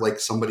hear like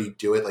somebody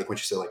do it, like once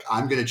you say like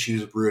I'm going to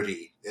choose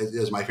Rudy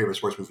as my favorite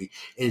sports movie,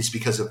 and it's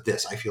because of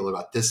this. I feel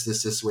about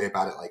this way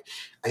about it. Like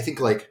I think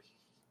like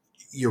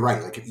you're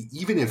right. Like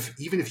even if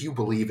you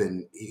believe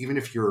in even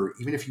if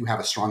you have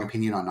a strong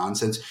opinion on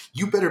nonsense,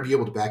 you better be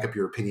able to back up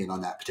your opinion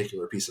on that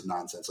particular piece of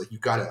nonsense. Like you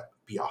got to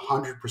be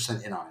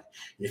 100% in on it.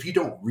 And if you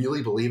don't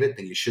really believe it,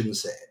 then you shouldn't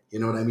say it. You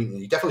know what I mean? And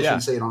you definitely yeah,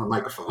 shouldn't say it on a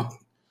microphone.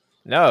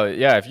 no,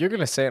 yeah, if you're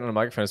going to say it on a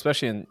microphone,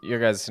 especially in your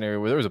guys' scenario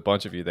where there was a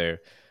bunch of you there,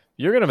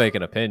 you're going to make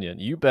an opinion.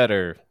 You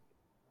better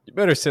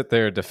sit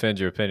there and defend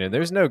your opinion.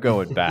 There's no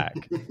going back.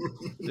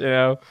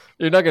 You're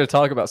not going to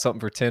talk about something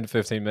for 10,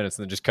 15 minutes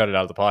and then just cut it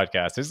out of the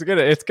podcast.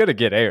 It's gonna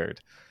get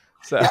aired.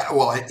 So Yeah,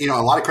 well,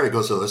 a lot of credit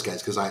goes to those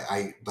guys because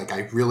I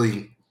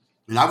really,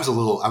 and I was a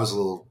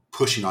little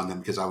pushing on them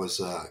because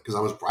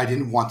I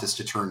didn't want this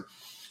to turn.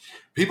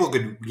 People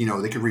could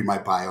they could read my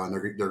bio and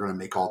they're going to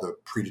make all the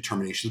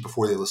predeterminations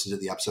before they listen to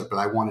the episode. But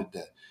I wanted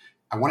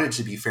it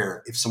to be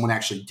fair. If someone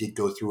actually did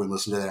go through and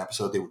listen to that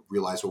episode, they would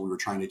realize what we were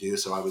trying to do.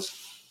 So I was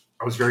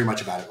very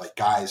much about it. Like,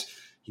 guys,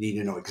 you need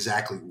to know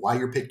exactly why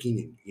you're picking,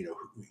 and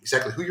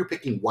exactly who you're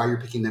picking, why you're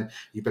picking them.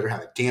 You better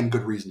have a damn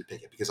good reason to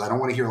pick it because I don't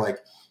want to hear like,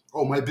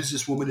 oh, my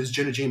businesswoman is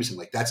Jenna Jameson.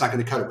 Like, that's not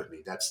going to cut it with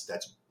me. That's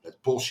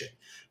bullshit.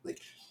 Like,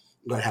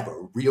 you got to have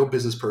a real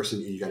business person,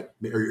 and you got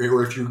to,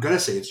 or if you're going to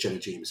say it's Jenna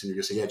Jameson, you're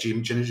going to say, yeah,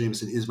 Jenna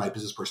Jameson is my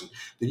business person.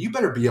 Then you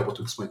better be able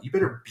to explain. You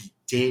better be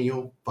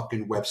Daniel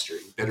fucking Webster.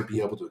 You better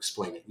be able to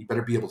explain it. You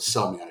better be able to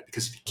sell me on it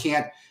because if you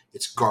can't,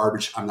 it's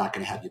garbage. I'm not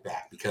going to have you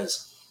back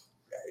because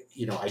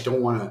I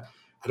don't want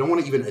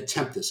to even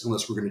attempt this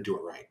unless we're going to do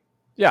it right.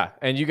 yeah,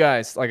 and you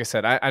guys, like I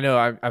said, I know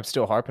I'm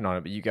still harping on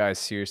it, but you guys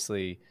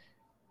seriously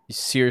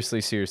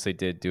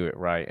did do it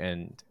right,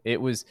 and it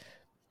was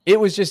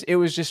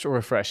just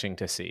refreshing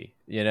to see.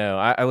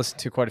 I listened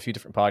to quite a few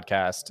different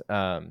podcasts,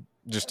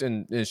 just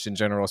in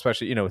general,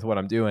 especially with what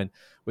I'm doing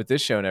with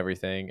this show and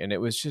everything, and it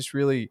was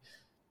really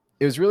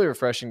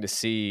refreshing to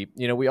see.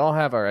 We all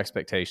have our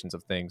expectations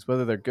of things,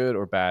 whether they're good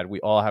or bad. We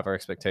all have our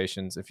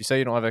expectations. If you say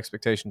you don't have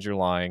expectations, you're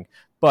lying.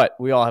 But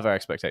we all have our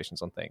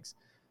expectations on things,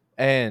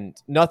 and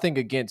nothing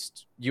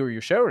against you or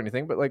your show or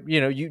anything. But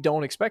you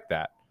don't expect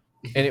that,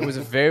 and it was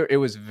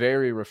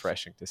very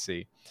refreshing to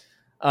see.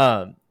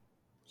 And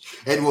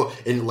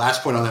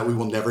last point on that, we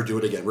will never do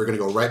it again. We're going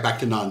to go right back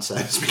to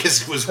nonsense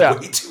because it was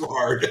way too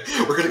hard.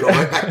 We're going to go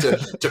right back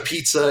to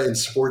pizza and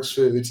sports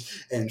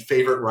foods and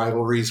favorite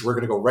rivalries. We're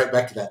going to go right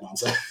back to that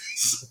nonsense.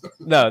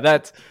 No,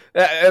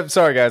 I'm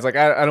sorry, guys. Like,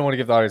 I don't want to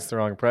give the audience the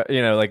wrong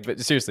but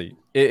seriously,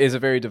 it is a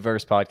very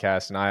diverse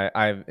podcast, and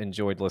I've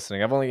enjoyed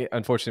listening. I've only,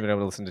 unfortunately, been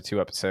able to listen to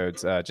 2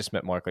 episodes. Just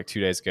met Mark like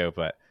 2 days ago,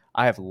 but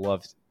I've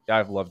loved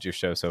your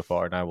show so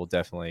far, and I will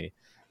definitely.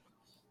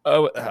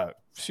 Oh,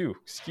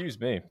 excuse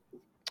me.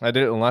 I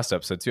did it in the last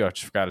episode too. I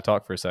just forgot to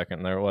talk for a second,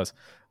 and there it was.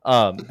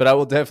 But I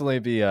will definitely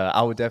be.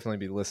 I would definitely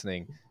be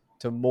listening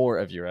to more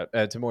of your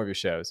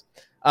shows.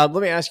 Let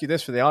me ask you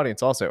this for the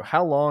audience also: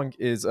 How long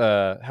is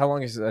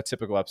a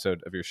typical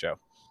episode of your show?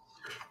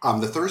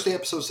 The Thursday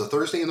episodes, the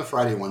Thursday and the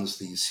Friday ones,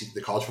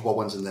 the college football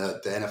ones and the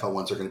NFL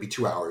ones are going to be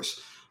 2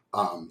 hours.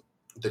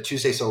 The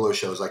Tuesday solo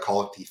shows, I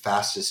call it the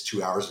fastest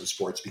 2 hours in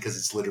sports because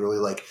it's literally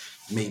like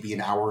maybe an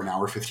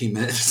hour 15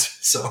 minutes.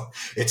 So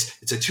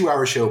it's a 2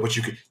 hour show, but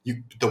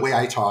the way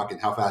I talk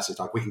and how fast I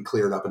talk, we can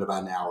clear it up in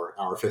about an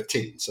hour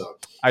 15. So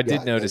I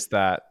did notice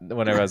that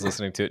whenever I was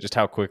listening to it, just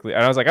how quickly,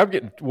 and I was like, I'm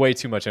getting way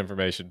too much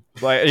information.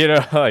 Like,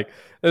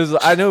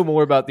 I know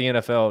more about the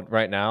NFL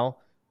right now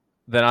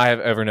than I have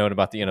ever known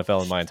about the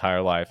NFL in my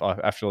entire life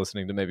after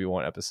listening to maybe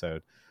one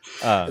episode.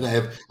 And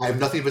I have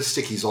nothing but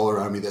stickies all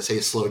around me that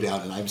say slow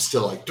down, and I'm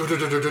still like.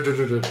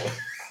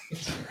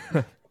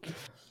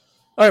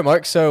 All right,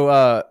 Mark.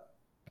 So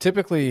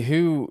typically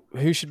who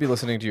should be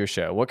listening to your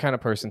show? What kind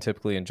of person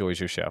typically enjoys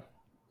your show?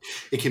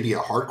 It can be a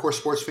hardcore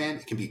sports fan.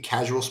 It can be a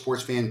casual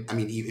sports fan. I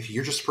mean, if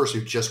you're just a person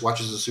who just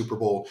watches the Super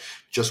Bowl,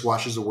 just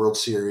watches the World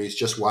Series,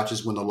 just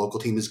watches when the local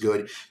team is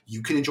good,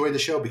 you can enjoy the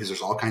show because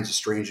there's all kinds of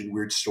strange and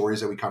weird stories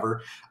that we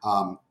cover.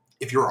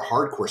 If you're a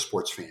hardcore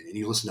sports fan and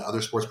you listen to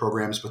other sports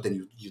programs, but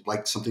then you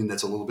like something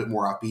that's a little bit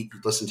more upbeat, you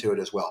listen to it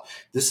as well.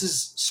 This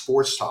is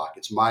sports talk.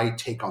 It's my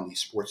take on the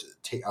sports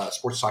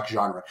talk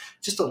genre.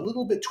 Just a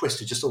little bit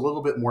twisted, just a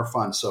little bit more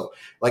fun. So,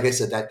 like I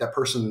said, that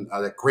person,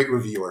 that great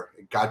reviewer,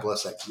 God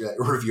bless that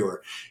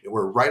reviewer,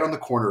 we're right on the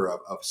corner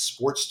of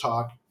sports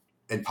talk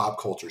and pop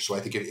culture. So I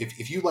think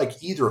if you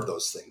like either of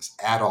those things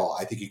at all,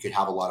 I think you could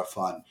have a lot of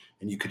fun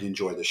and you could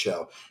enjoy the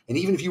show. And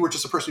even if you were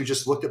just a person who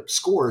just looked up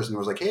scores and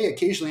was like, hey,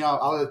 occasionally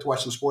I'll like to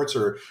watch some sports,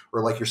 or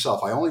like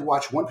yourself, I only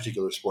watch one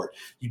particular sport,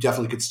 you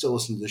definitely could still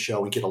listen to the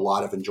show and get a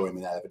lot of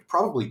enjoyment out of it.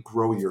 Probably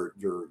grow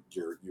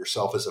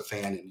yourself as a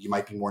fan, and you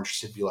might be more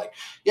interested to be like,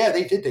 yeah,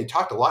 they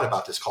talked a lot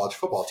about this college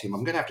football team.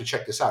 I'm going to have to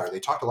check this out. Or they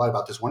talked a lot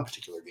about this one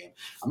particular game.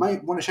 I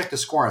might want to check the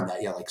score on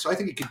that. Yeah, so I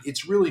think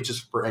it's really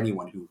just for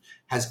anyone who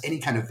has any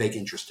kind of vague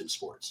interest in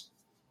sports.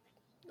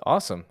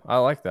 Awesome. I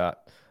like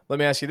that. Let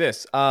me ask you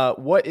this.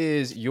 What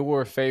is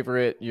your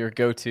favorite, your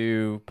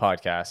go-to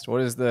podcast?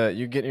 What is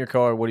you get in your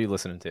car, what are you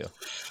listening to?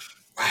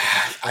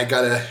 I'm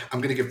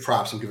going to give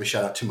props. I'm going to give a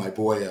shout out to my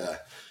boy,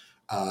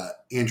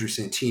 Andrew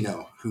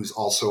Santino, who's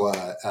also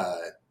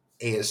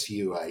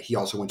ASU. He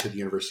also went to the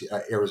University,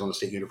 Arizona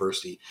State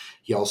University.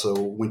 He also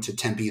went to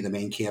Tempe, the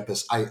main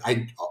campus.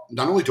 I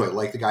not only do I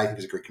like the guy, I think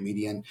he's a great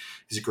comedian.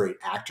 He's a great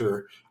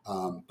actor,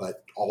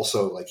 but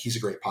also he's a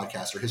great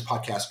podcaster. His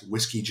podcast,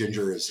 Whiskey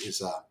Ginger, is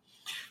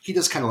he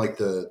does kind of like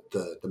the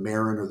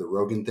Marin or the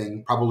Rogan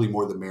thing, probably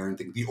more the Marin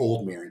thing, the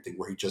old Marin thing,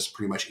 where he just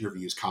pretty much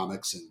interviews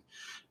comics and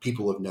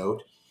people of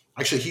note.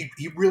 Actually,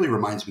 he really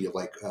reminds me of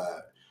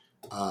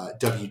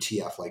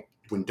WTF, like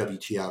when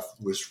WTF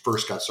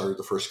first got started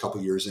the first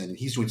couple years in, and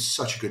he's doing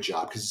such a good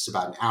job because it's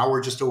about an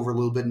hour, just over a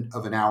little bit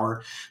of an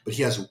hour, but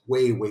he has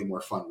way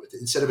more fun with it.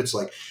 Instead of it's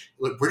like,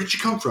 where did you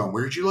come from?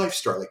 Where did your life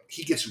start?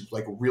 He gets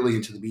really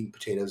into the meat and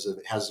potatoes of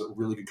it, has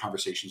really good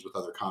conversations with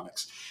other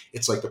comics.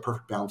 It's like the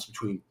perfect balance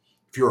between,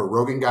 if you're a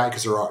Rogan guy,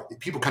 because there are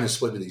people kind of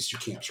split into these two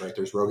camps, right?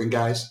 There's Rogan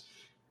guys,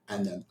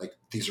 and then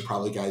these are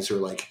probably guys who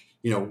are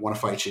want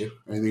to fight you.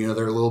 I mean,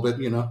 they're a little bit,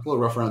 a little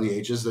rough around the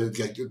edges.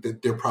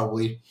 They're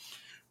probably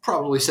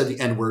said the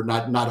N word,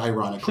 not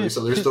ironically.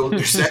 So there's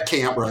that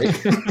camp, right?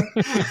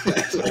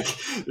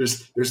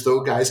 there's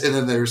those guys, and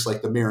then there's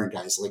the Marin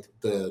guys, and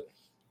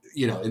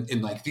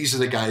these are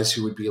the guys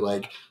who would be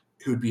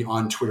who'd be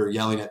on Twitter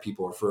yelling at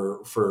people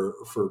for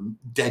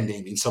dead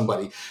naming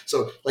somebody.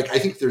 So I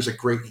think there's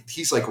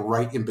he's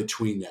right in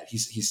between that.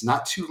 He's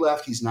not too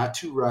left. He's not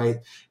too right.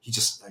 He's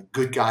just a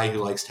good guy who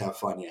likes to have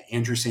fun. Yeah.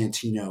 Andrew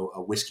Santino,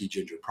 a Whiskey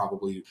Ginger,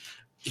 probably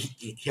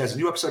he has a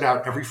new episode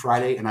out every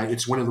Friday. And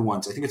it's one of the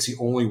ones, I think it's the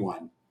only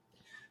one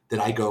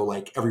that I go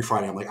every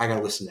Friday. I'm I got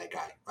to listen to that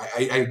guy.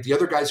 The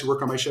other guys who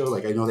work on my show,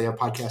 I know they have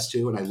podcasts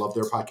too. And I love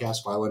their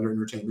podcast, File Under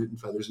Entertainment and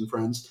Feathers and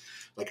Friends.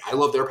 I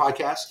love their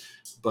podcast,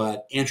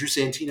 but Andrew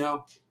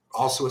Santino,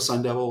 also a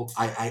Sun Devil.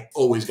 I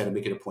always got to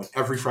make it a point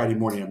every Friday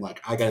morning. I'm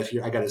I got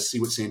to see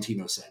what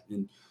Santino said.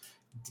 And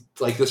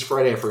this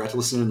Friday, I forgot to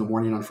listen in the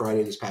morning on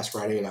Friday, this past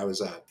Friday. And I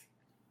was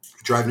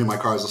driving in my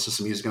car, I was listening to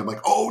some music and I'm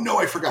oh no,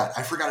 I forgot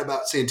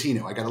about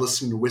Santino. I got to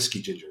listen to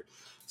Whiskey Ginger.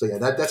 So yeah,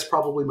 that's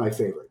probably my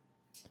favorite.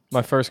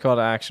 My first call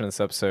to action in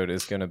this episode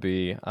is going to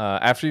be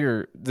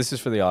this is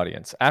for the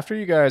audience. After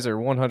you guys are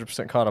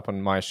 100% caught up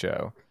on my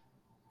show,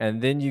 and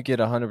then you get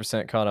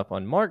 100% caught up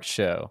on Mark's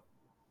show,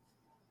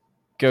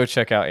 go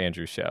check out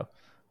Andrew's show.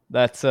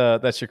 That's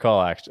your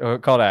call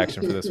to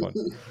action for this one.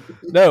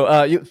 No,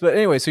 but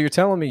anyway, so you're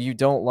telling me you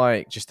don't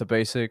like just the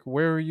basic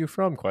 "Where are you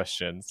from?"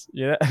 questions?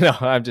 Yeah, no,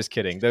 I'm just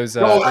kidding. When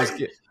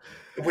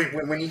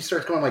you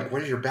start going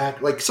 "Where's your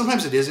back?"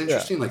 Sometimes it is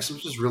interesting. Yeah.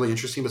 Sometimes it's really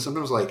interesting, but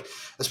sometimes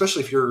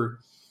especially if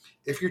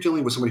you're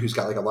dealing with somebody who's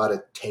got a lot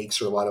of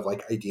takes or a lot of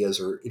ideas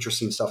or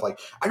interesting stuff,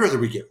 I'd rather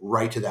we get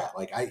right to that.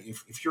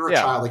 If you're a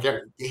child,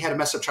 they had a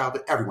messed up child,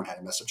 but everyone had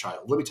a messed up child.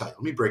 Let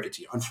me break it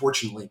to you.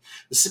 Unfortunately,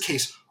 this is the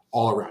case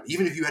all around.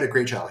 Even if you had a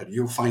great childhood,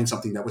 you'll find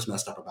something that was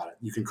messed up about it.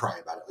 You can cry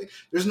about it.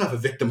 There's enough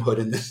of victimhood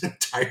in this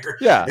entire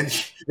and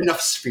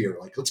enough sphere.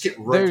 Let's get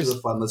right to the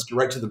fun. Let's get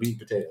right to the meat and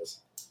potatoes.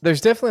 There's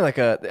definitely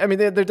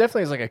there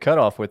definitely is a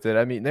cutoff with it.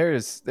 I mean,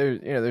 there's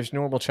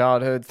normal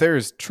childhoods,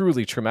 there's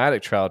truly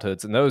traumatic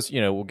childhoods, and those,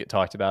 will get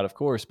talked about, of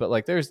course,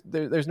 but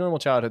there's normal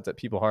childhoods that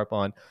people harp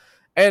on.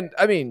 And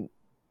I mean,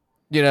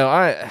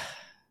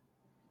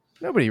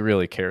 nobody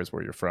really cares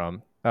where you're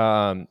from.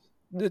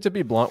 To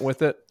be blunt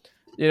with it,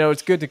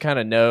 it's good to kind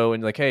of know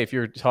and hey, if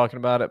you're talking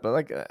about it,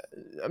 but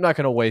I'm not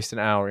going to waste an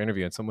hour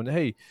interviewing someone.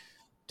 Hey,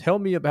 tell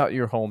me about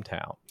your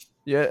hometown.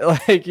 Yeah. Well,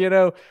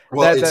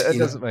 that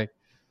doesn't make.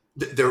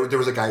 There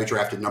was a guy who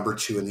drafted number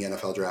 2 in the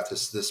NFL draft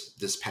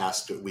this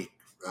past week,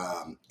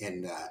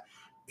 and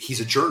he's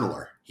a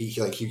journaler. He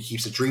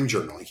keeps a dream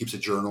journal. He keeps a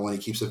journal and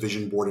he keeps a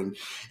vision board,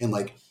 and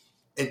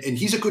and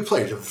he's a good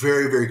player. He's a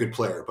very, very good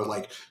player. But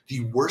like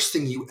the worst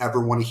thing you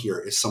ever want to hear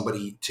is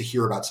somebody to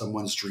hear about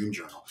someone's dream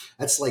journal.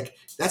 That's like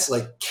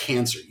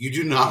cancer. You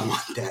do not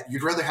want that.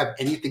 You'd rather have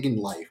anything in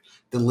life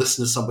than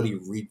listen to somebody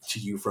read to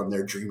you from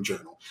their dream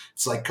journal.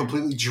 It's like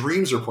completely,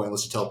 dreams are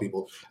pointless to tell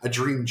people. A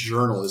dream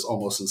journal is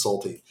almost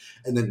insulting.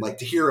 And then like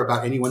to hear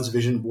about anyone's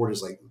vision board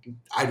is like,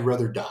 I'd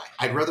rather die.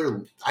 I'd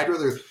rather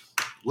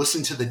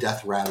listen to the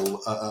death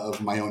rattle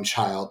of my own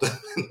child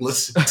than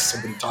listen to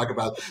somebody talk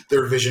about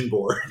their vision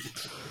board.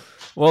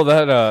 Well,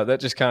 that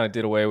just kind of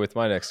did away with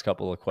my next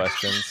couple of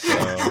questions.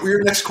 So.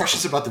 Your next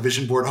question's about the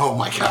vision board. Oh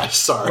my gosh,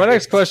 sorry. My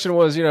next question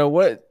was,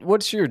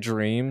 what's your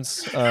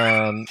dreams?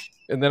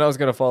 And then I was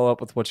going to follow up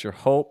with what's your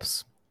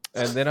hopes,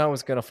 and then I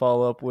was going to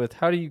follow up with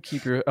how do you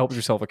help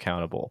yourself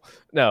accountable?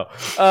 No.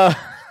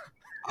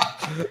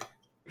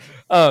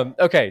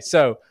 Okay,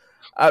 so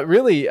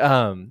really,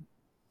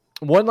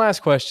 one last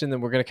question,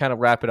 then we're going to kind of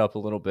wrap it up a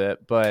little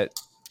bit. But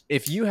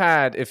if you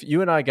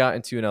and I got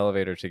into an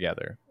elevator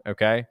together,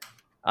 okay,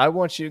 I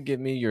want you to give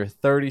me your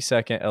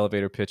 30-second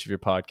elevator pitch of your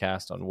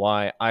podcast on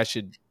why I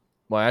should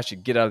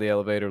get out of the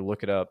elevator,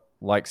 look it up,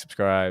 like,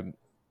 subscribe,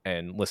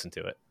 and listen to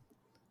it.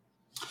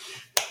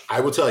 I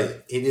will tell you,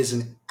 it is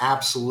an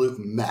absolute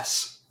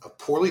mess of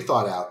poorly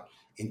thought out,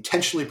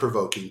 intentionally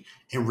provoking,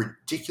 and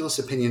ridiculous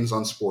opinions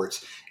on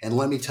sports. And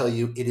let me tell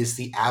you, it is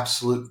the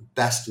absolute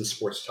best in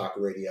sports talk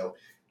radio,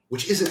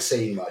 which isn't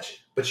saying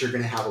much, but you're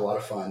going to have a lot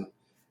of fun,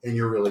 and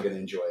you're really going to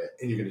enjoy it,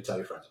 and you're going to tell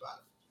your friends about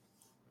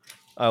it.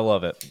 I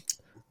love it.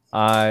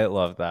 I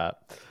love that.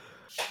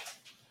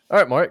 All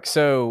right, Mark.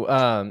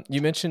 So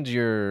you mentioned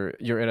your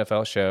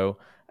NFL show,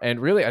 and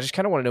really, I just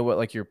kind of want to know what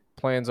like your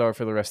plans are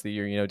for the rest of the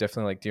year.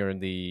 Definitely like during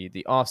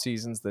the off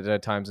seasons, the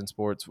dead times in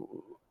sports.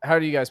 How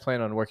do you guys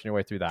plan on working your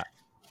way through that?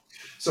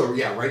 So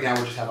yeah, right now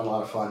we're just having a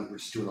lot of fun. We're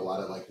just doing a lot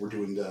of we're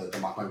doing the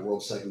Mock My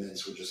World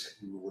segments. We're just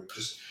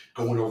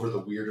going over the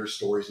weirder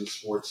stories in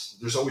sports.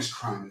 There's always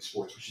crime in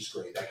sports, which is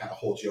great. That kind of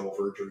holds you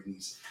over during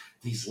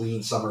these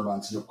lean summer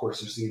months. And of course,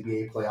 there's the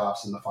NBA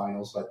playoffs and the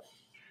finals. But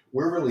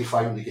we're really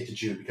fighting to get to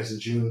June because in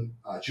June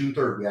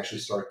 3rd we actually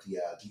start the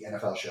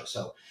NFL show.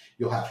 So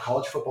you'll have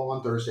college football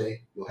on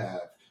Thursday. You'll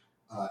have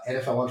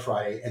NFL on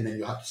Friday, and then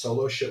you'll have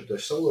the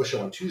solo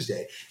show on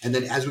Tuesday. And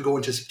then as we go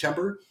into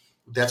September,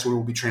 that's where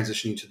we'll be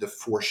transitioning to the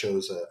 4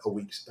 shows a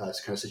week kind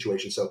of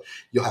situation. So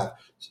you'll have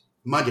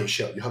Monday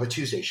show, you'll have a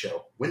Tuesday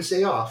show,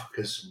 Wednesday off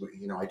because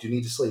I do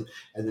need to sleep,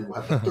 and then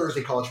we'll have the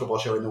Thursday college football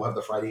show, and then we'll have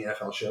the Friday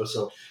NFL show.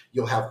 So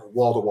you'll have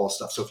wall to wall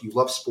stuff. So if you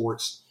love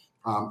sports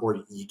or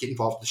you get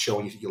involved with the show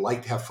and you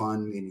like to have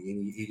fun and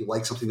you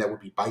like something that would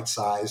be bite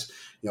sized,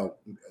 I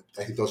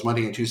think those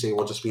Monday and Tuesday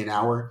will just be an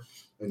hour.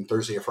 And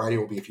Thursday or Friday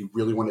will be if you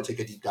really want to take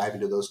a deep dive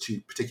into those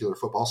 2 particular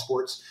football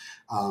sports.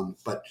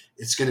 But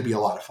it's going to be a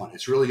lot of fun.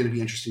 It's really going to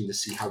be interesting to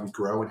see how we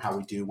grow and how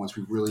we do once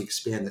we really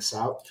expand this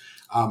out.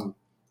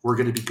 We're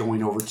going to be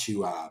going over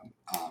to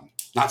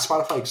not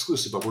Spotify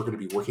exclusive, but we're going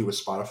to be working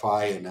with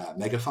Spotify and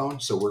Megaphone.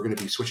 So we're going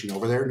to be switching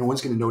over there. No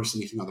one's going to notice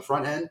anything on the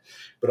front end,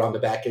 but on the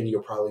back end,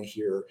 you'll probably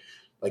hear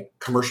like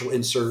commercial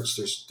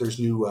inserts. There's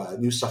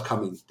new stuff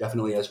coming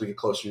definitely as we get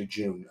closer to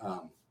June.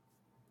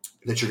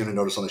 That you're going to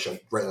notice on the show.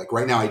 Right, like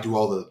right now I do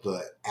all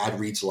the ad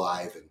reads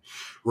live and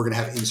we're going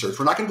to have inserts.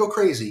 We're not going to go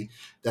crazy.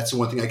 That's the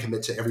one thing I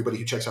commit to everybody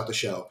who checks out the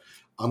show.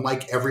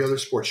 Unlike every other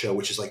sports show,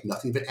 which is like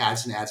nothing but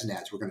ads and ads and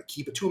ads, we're going to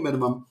keep it to a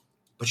minimum,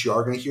 but you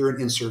are going to hear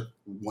an insert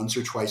once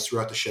or twice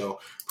throughout the show,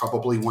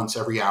 probably once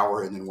every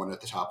hour and then one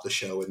at the top of the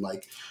show. And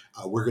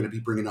we're going to be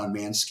bringing on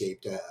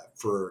Manscaped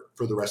for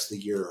the rest of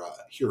the year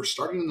here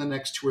starting in the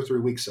next 2 or 3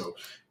 weeks. So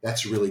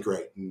that's really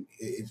great. And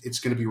it's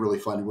going to be really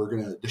fun.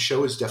 The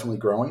show is definitely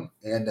growing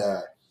and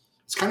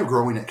it's kind of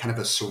growing at kind of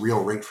a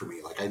surreal rate for me.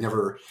 Like I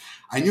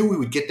knew we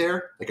would get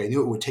there. Like I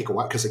knew it would take a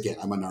while because again,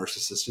 I'm a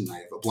narcissist and I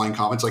have a blind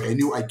confidence. Like I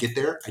knew I'd get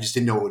there. I just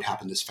didn't know it would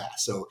happen this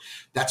fast. So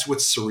that's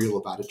what's surreal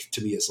about it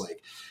to me is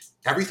like,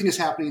 everything is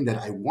happening that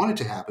I wanted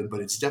to happen, but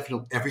it's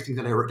definitely everything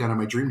that I wrote down in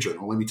my dream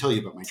journal. Let me tell you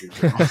about my dream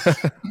journal.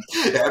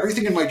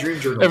 Everything in my dream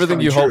journal.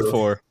 Everything you hoped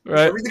for,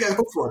 right? Everything I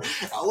hoped for.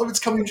 All of it's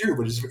coming true,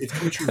 but it's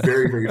coming true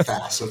very, very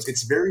fast. So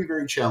it's very,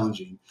 very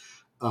challenging.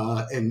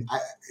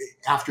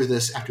 After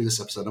this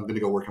episode, I'm going to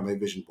go work on my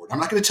vision board. I'm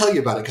not going to tell you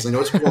about it because I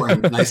know it's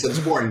boring, and I said it's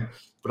boring,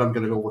 but I'm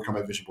going to go work on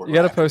my vision board. You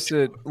got to post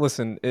it.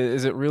 Listen,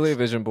 is it really a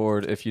vision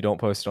board if you don't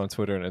post it on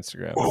Twitter and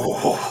Instagram?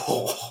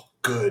 Oh,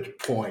 good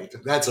point.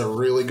 That's a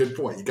really good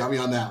point. You got me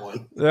on that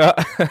one. Yeah.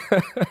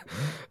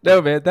 No,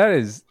 man, that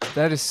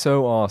is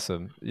so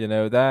awesome.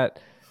 That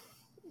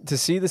to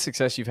see the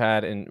success you've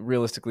had in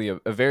realistically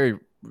a very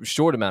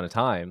short amount of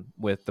time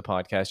with the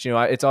podcast.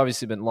 It's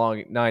obviously been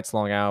long nights,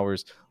 long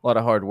hours, a lot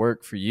of hard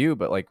work for you,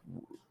 but like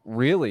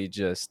really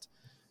just,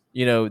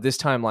 this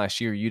time last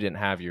year you didn't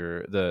have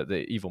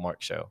the Evil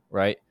Mark show,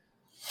 right?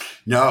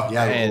 No,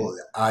 yeah,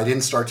 I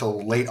didn't start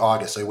till late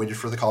August. I waited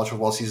for the college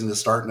football season to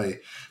start, and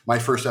my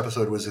first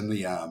episode was in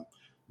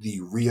the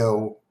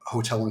Rio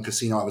Hotel and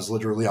Casino. I was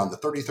literally on the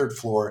 33rd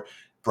floor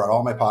brought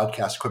all my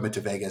podcast equipment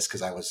to Vegas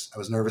because I was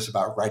nervous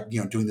about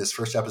doing this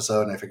first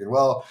episode, and I figured,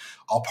 well,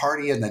 I'll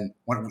party, and then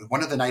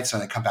one of the nights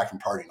when I come back from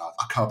partying, I'll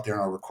come up there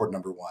and I'll record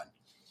number one,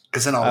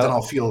 because then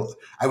I'll feel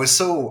I was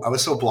so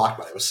blocked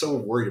by it. I was so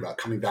worried about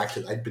coming back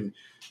to it. I'd been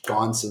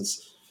gone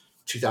since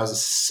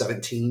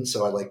 2017,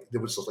 so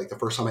it was like the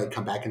first time I'd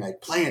come back, and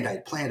I'd planned,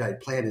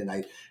 and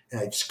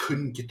I just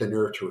couldn't get the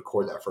nerve to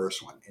record that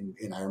first one.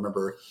 And I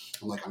remember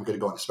I'm like, I'm going to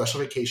go on a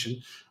special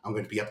vacation. I'm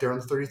going to be up there on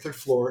the 33rd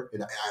floor,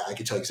 and I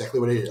can tell you exactly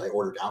what I did. I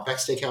ordered Outback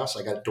Steakhouse.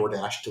 I got a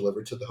DoorDash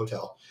delivered to the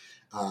hotel.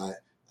 I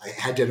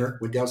had dinner,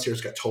 went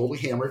downstairs, got totally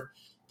hammered,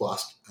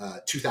 lost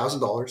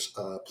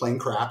 $2,000 playing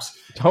craps.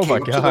 Oh my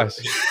gosh.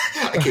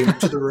 I came up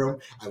to the room.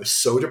 I was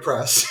so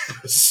depressed. I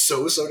was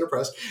so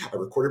depressed. I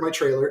recorded my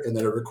trailer, and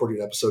then I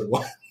recorded episode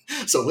one.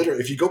 So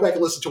literally, if you go back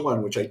and listen to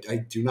one, which I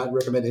do not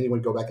recommend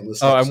anyone go back and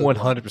listen to. Oh, I'm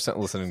 100%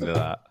 listening to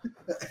that.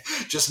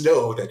 Just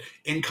know that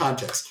in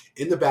context,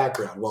 in the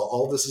background, while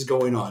all this is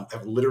going on,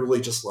 I've literally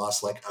just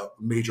lost like a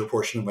major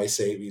portion of my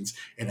savings,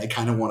 and I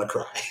kind of want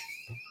to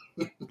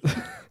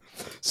cry.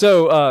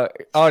 So,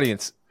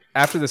 audience,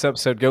 after this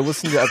episode, go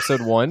listen to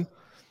episode 1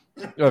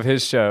 of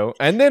his show,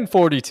 and then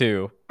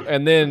 42,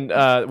 and then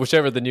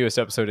whichever the newest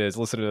episode is,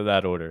 listen to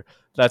that order.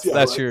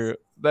 That's your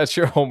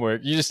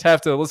homework. You just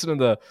have to listen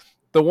to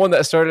the one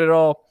that started it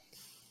all,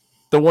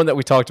 the one that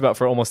we talked about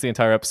for almost the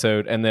entire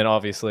episode, and then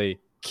obviously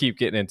keep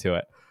getting into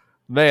it.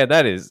 Man,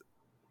 that is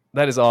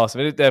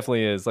awesome. It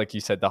definitely is, like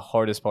you said, the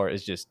hardest part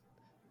is just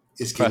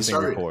pressing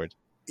record.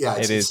 Yeah,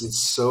 it's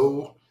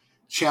so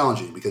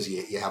challenging because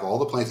you have all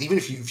the plans. Even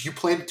if you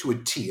planned it to a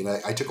T, and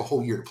I took a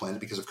whole year to plan it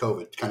because of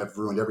COVID, it kind of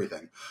ruined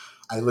everything.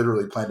 I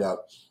literally planned out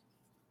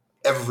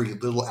every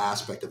little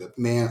aspect of it.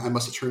 Man, I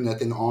must have turned that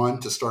thing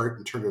on to start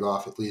and turned it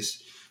off at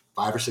least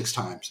 5 or 6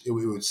 times.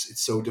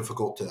 It's so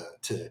difficult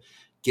to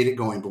get it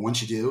going, but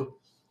once you do,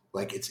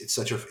 like it's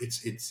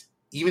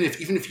even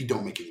if you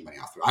don't make any money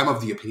off of it, I'm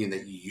of the opinion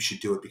that you should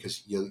do it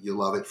because you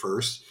love it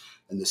first.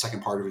 And the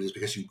second part of it is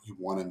because you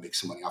want to make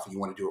some money off it. You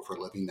want to do it for a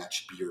living. That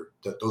should be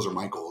those are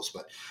my goals.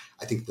 But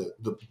I think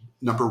the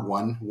number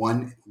one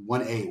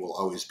A will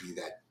always be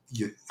that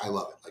I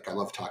love it. Like I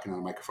love talking on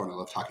a microphone. I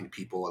love talking to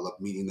people. I love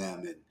meeting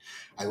them, and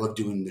I love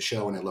doing the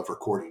show, and I love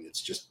recording.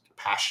 It's just a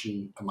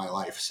passion of my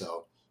life.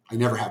 So I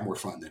never have more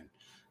fun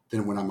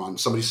than when I'm on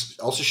somebody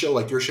else's show,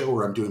 like your show,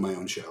 or I'm doing my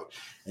own show.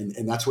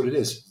 And that's what it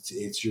is.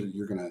 It's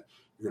you're gonna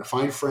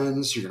find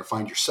friends. You're gonna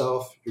find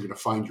yourself. You're gonna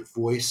find your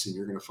voice, and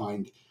you're gonna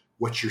find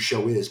what your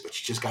show is, but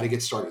you just got to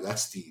get started.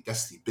 That's the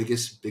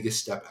biggest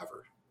step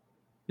ever.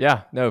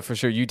 Yeah, no, for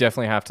sure. You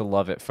definitely have to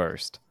love it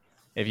first.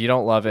 If you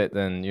don't love it,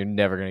 then you're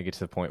never going to get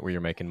to the point where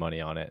you're making money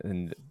on it.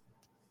 And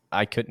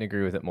I couldn't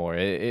agree with it more.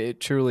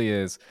 It truly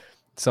is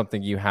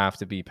something you have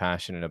to be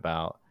passionate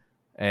about.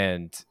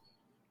 And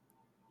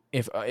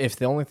if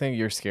the only thing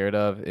you're scared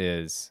of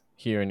is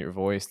hearing your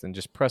voice, then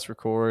just press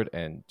record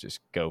and just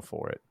go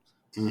for it.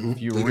 Mm-hmm.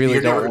 If you really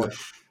don't want,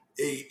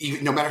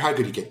 no matter how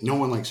good you get, no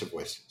one likes your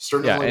voice.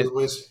 Sterling doesn't like his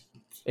voice.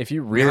 If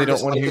you really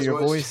don't want to hear your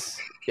voice,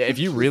 if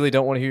you really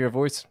don't want to hear your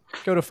voice,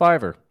 go to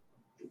Fiverr.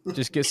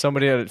 Just get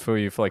somebody at it for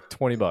you for like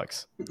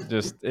 $20.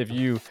 Just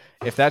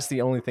if that's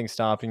the only thing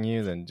stopping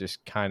you, then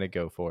just kind of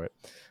go for it.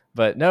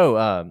 But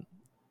no,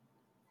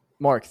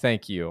 Mark,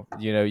 thank you.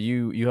 You know,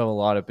 you have a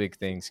lot of big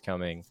things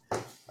coming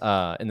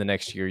in the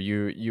next year.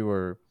 You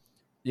were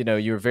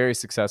very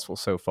successful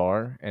so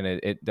far, and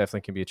it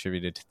definitely can be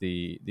attributed to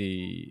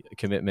the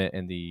commitment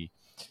and the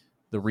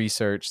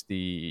research,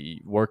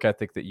 the work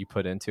ethic that you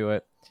put into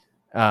it.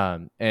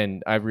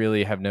 And I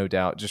really have no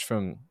doubt, just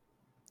from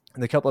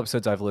the couple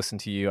episodes I've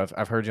listened to you,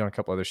 I've heard you on a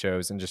couple other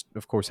shows, and just,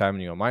 of course,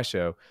 having you on my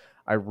show,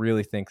 I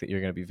really think that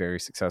you're going to be very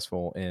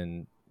successful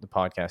in the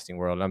podcasting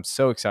world. And I'm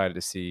so excited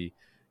to see,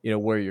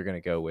 where you're going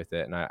to go with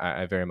it. And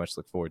I very much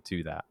look forward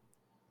to that.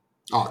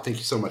 Oh, thank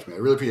you so much, man. I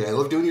really appreciate it. I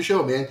love doing your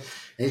show, man.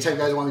 Anytime you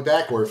guys want me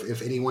back, or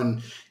if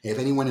anyone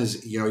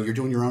is, you're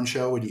doing your own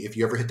show, and if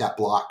you ever hit that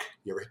block,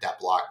 where you're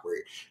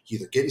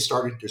either getting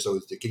started, there's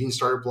always the getting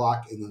started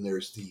block, and then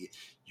there's you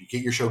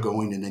get your show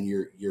going, and then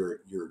you're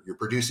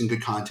producing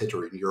good content,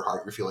 or in your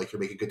heart you feel like you're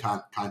making good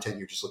content,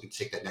 you're just looking to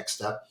take that next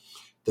step,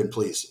 then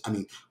please,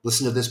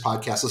 listen to this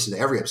podcast, listen to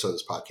every episode of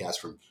this podcast,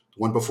 from the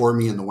one before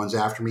me and the ones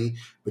after me.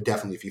 But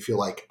definitely, if you feel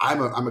like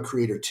I'm a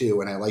creator too,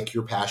 and I like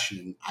your passion,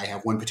 and I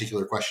have one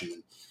particular question,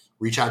 then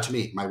reach out to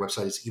me. My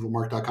website is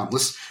evilmark.com.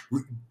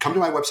 Come to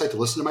my website to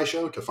listen to my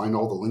show, to find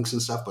all the links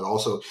and stuff. But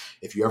also,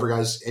 if you ever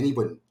guys,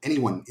 anyone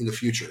in the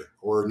future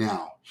or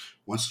now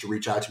wants to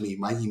reach out to me,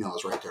 my email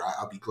is right there.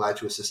 I'll be glad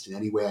to assist in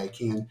any way I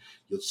can.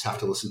 You'll just have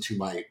to listen to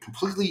my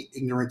completely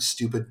ignorant,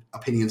 stupid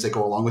opinions that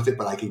go along with it,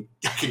 but I can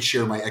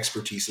share my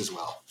expertise as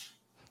well.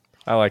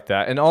 I like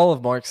that. And all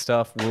of Mark's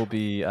stuff will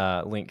be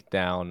linked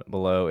down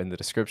below in the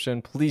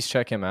description. Please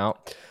check him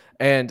out.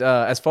 And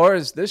as far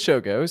as this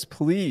show goes,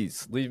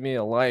 please leave me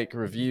a like,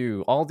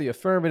 review, all the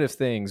affirmative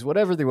things,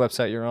 whatever the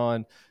website you're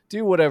on.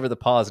 Do whatever the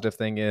positive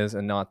thing is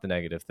and not the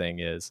negative thing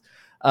is.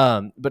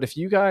 But if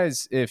you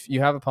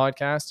have a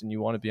podcast and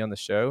you want to be on the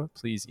show,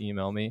 please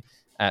email me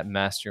at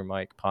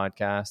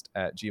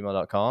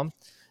mastermikepodcast@gmail.com.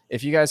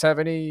 if you guys have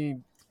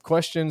any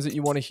questions that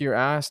you want to hear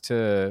asked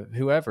to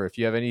whoever, if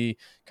you have any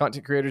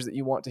content creators that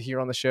you want to hear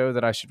on the show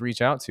that I should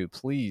reach out to,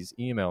 please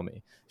email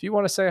me. If you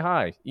want to say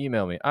hi,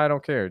 email me. I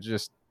don't care.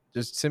 Just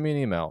send me an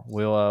email.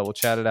 We'll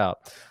chat it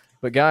out.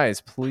 But guys,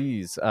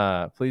 please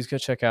go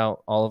check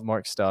out all of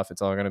Mark's stuff.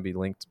 It's all going to be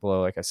linked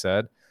below, like I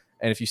said.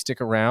 And if you stick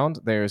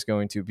around, there's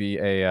going to be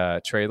a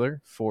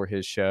trailer for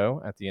his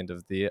show at the end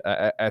of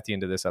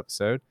this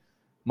episode.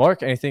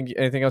 Mark, anything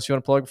else you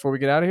want to plug before we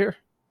get out of here?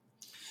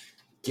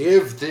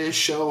 Give this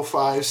show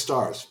 5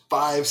 stars.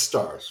 5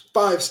 stars.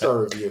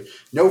 5-star review.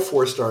 No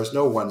 4 stars.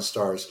 No 1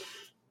 stars.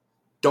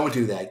 Don't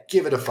do that.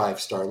 Give it a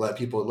 5-star.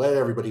 Let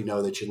everybody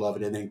know that you love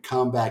it, and then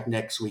come back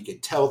next week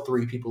and tell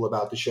 3 people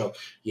about the show.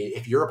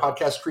 If you're a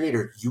podcast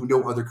creator, you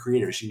know other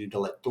creators. You need to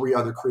let 3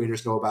 other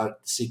creators know about it,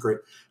 the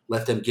secret.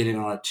 Let them get in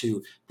on it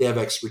too. They have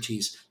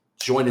expertise.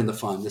 Join in the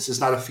fun. This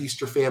is not a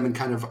feast or famine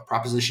kind of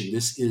proposition.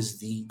 This is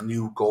the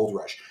new gold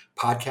rush.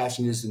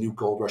 Podcasting is the new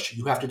gold rush.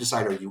 You have to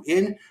decide, are you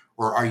in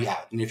or are you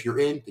out? And if you're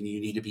in, then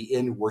you need to be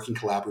in, working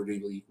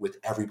collaboratively with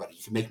everybody.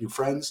 You can make new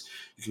friends.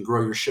 You can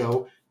grow your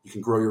show. You can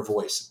grow your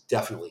voice.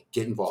 Definitely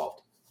get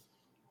involved.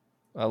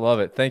 I love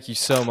it. Thank you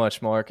so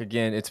much, Mark.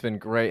 Again, it's been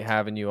great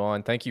having you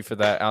on. Thank you for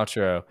that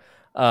outro.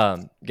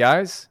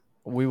 Guys,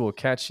 we will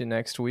catch you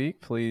next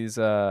week. Please,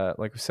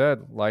 like we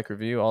said, like,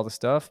 review, all the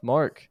stuff.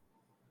 Mark,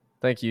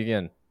 thank you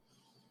again.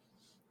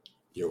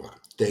 You're welcome.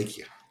 Thank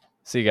you.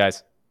 See you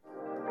guys.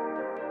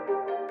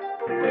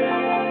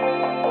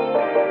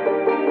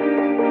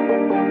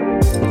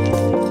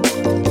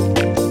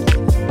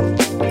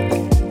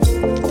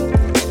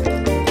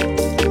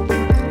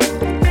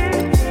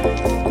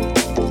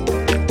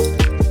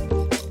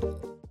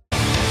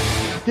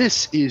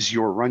 This is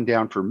your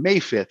rundown for May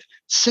 5th,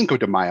 Cinco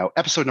de Mayo,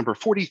 episode number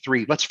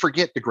 43. Let's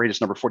forget the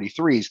greatest number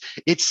 43s.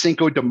 It's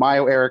Cinco de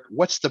Mayo, Eric.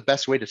 What's the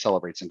best way to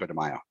celebrate Cinco de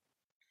Mayo?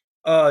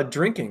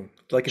 Drinking,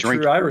 like a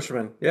true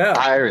Irishman. Yeah.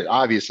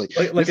 Obviously.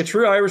 Like a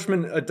true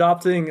Irishman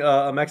adopting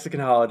a Mexican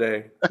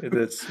holiday.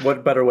 It's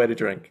what better way to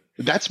drink?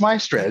 That's my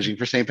strategy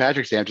for St.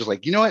 Patrick's Day. I'm just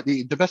like, you know what?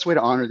 The best way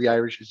to honor the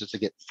Irish is just to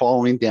get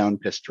falling down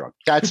piss drunk.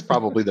 That's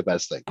probably the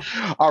best thing.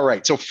 All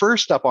right. So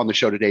first up on the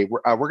show today,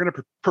 we're going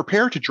to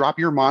prepare to drop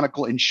your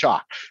monocle in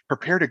shock.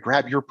 Prepare to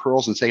grab your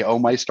pearls and say, oh,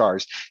 my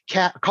stars.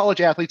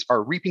 College athletes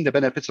are reaping the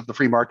benefits of the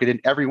free market and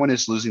everyone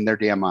is losing their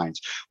damn minds.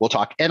 We'll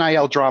talk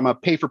NIL drama,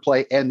 pay for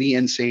play, and the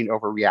insane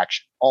overreaction.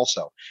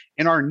 Also,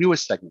 in our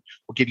newest segment,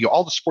 we'll give you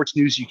all the sports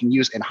news you can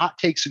use and hot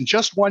takes in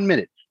just 1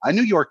 minute, a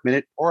New York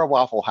minute or a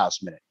Waffle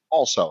House minute.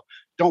 Also,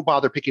 don't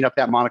bother picking up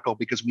that monocle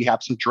because we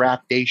have some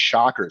draft day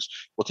shockers.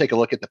 We'll take a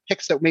look at the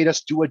picks that made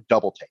us do a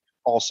double take.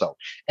 Also,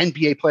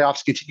 NBA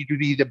playoffs continue to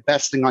be the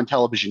best thing on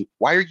television.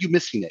 Why are you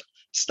missing it?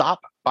 Stop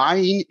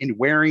buying and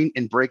wearing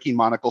and breaking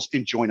monocles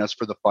and join us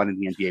for the fun in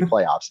the NBA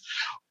playoffs.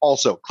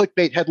 Also,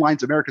 clickbait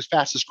headlines, America's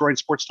fastest growing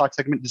sports talk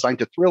segment designed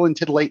to thrill and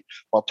titillate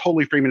while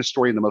totally framing a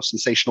story in the most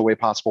sensational way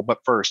possible. But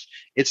first,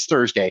 it's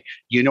Thursday.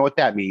 You know what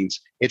that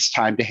means. It's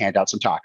time to hand out some talk.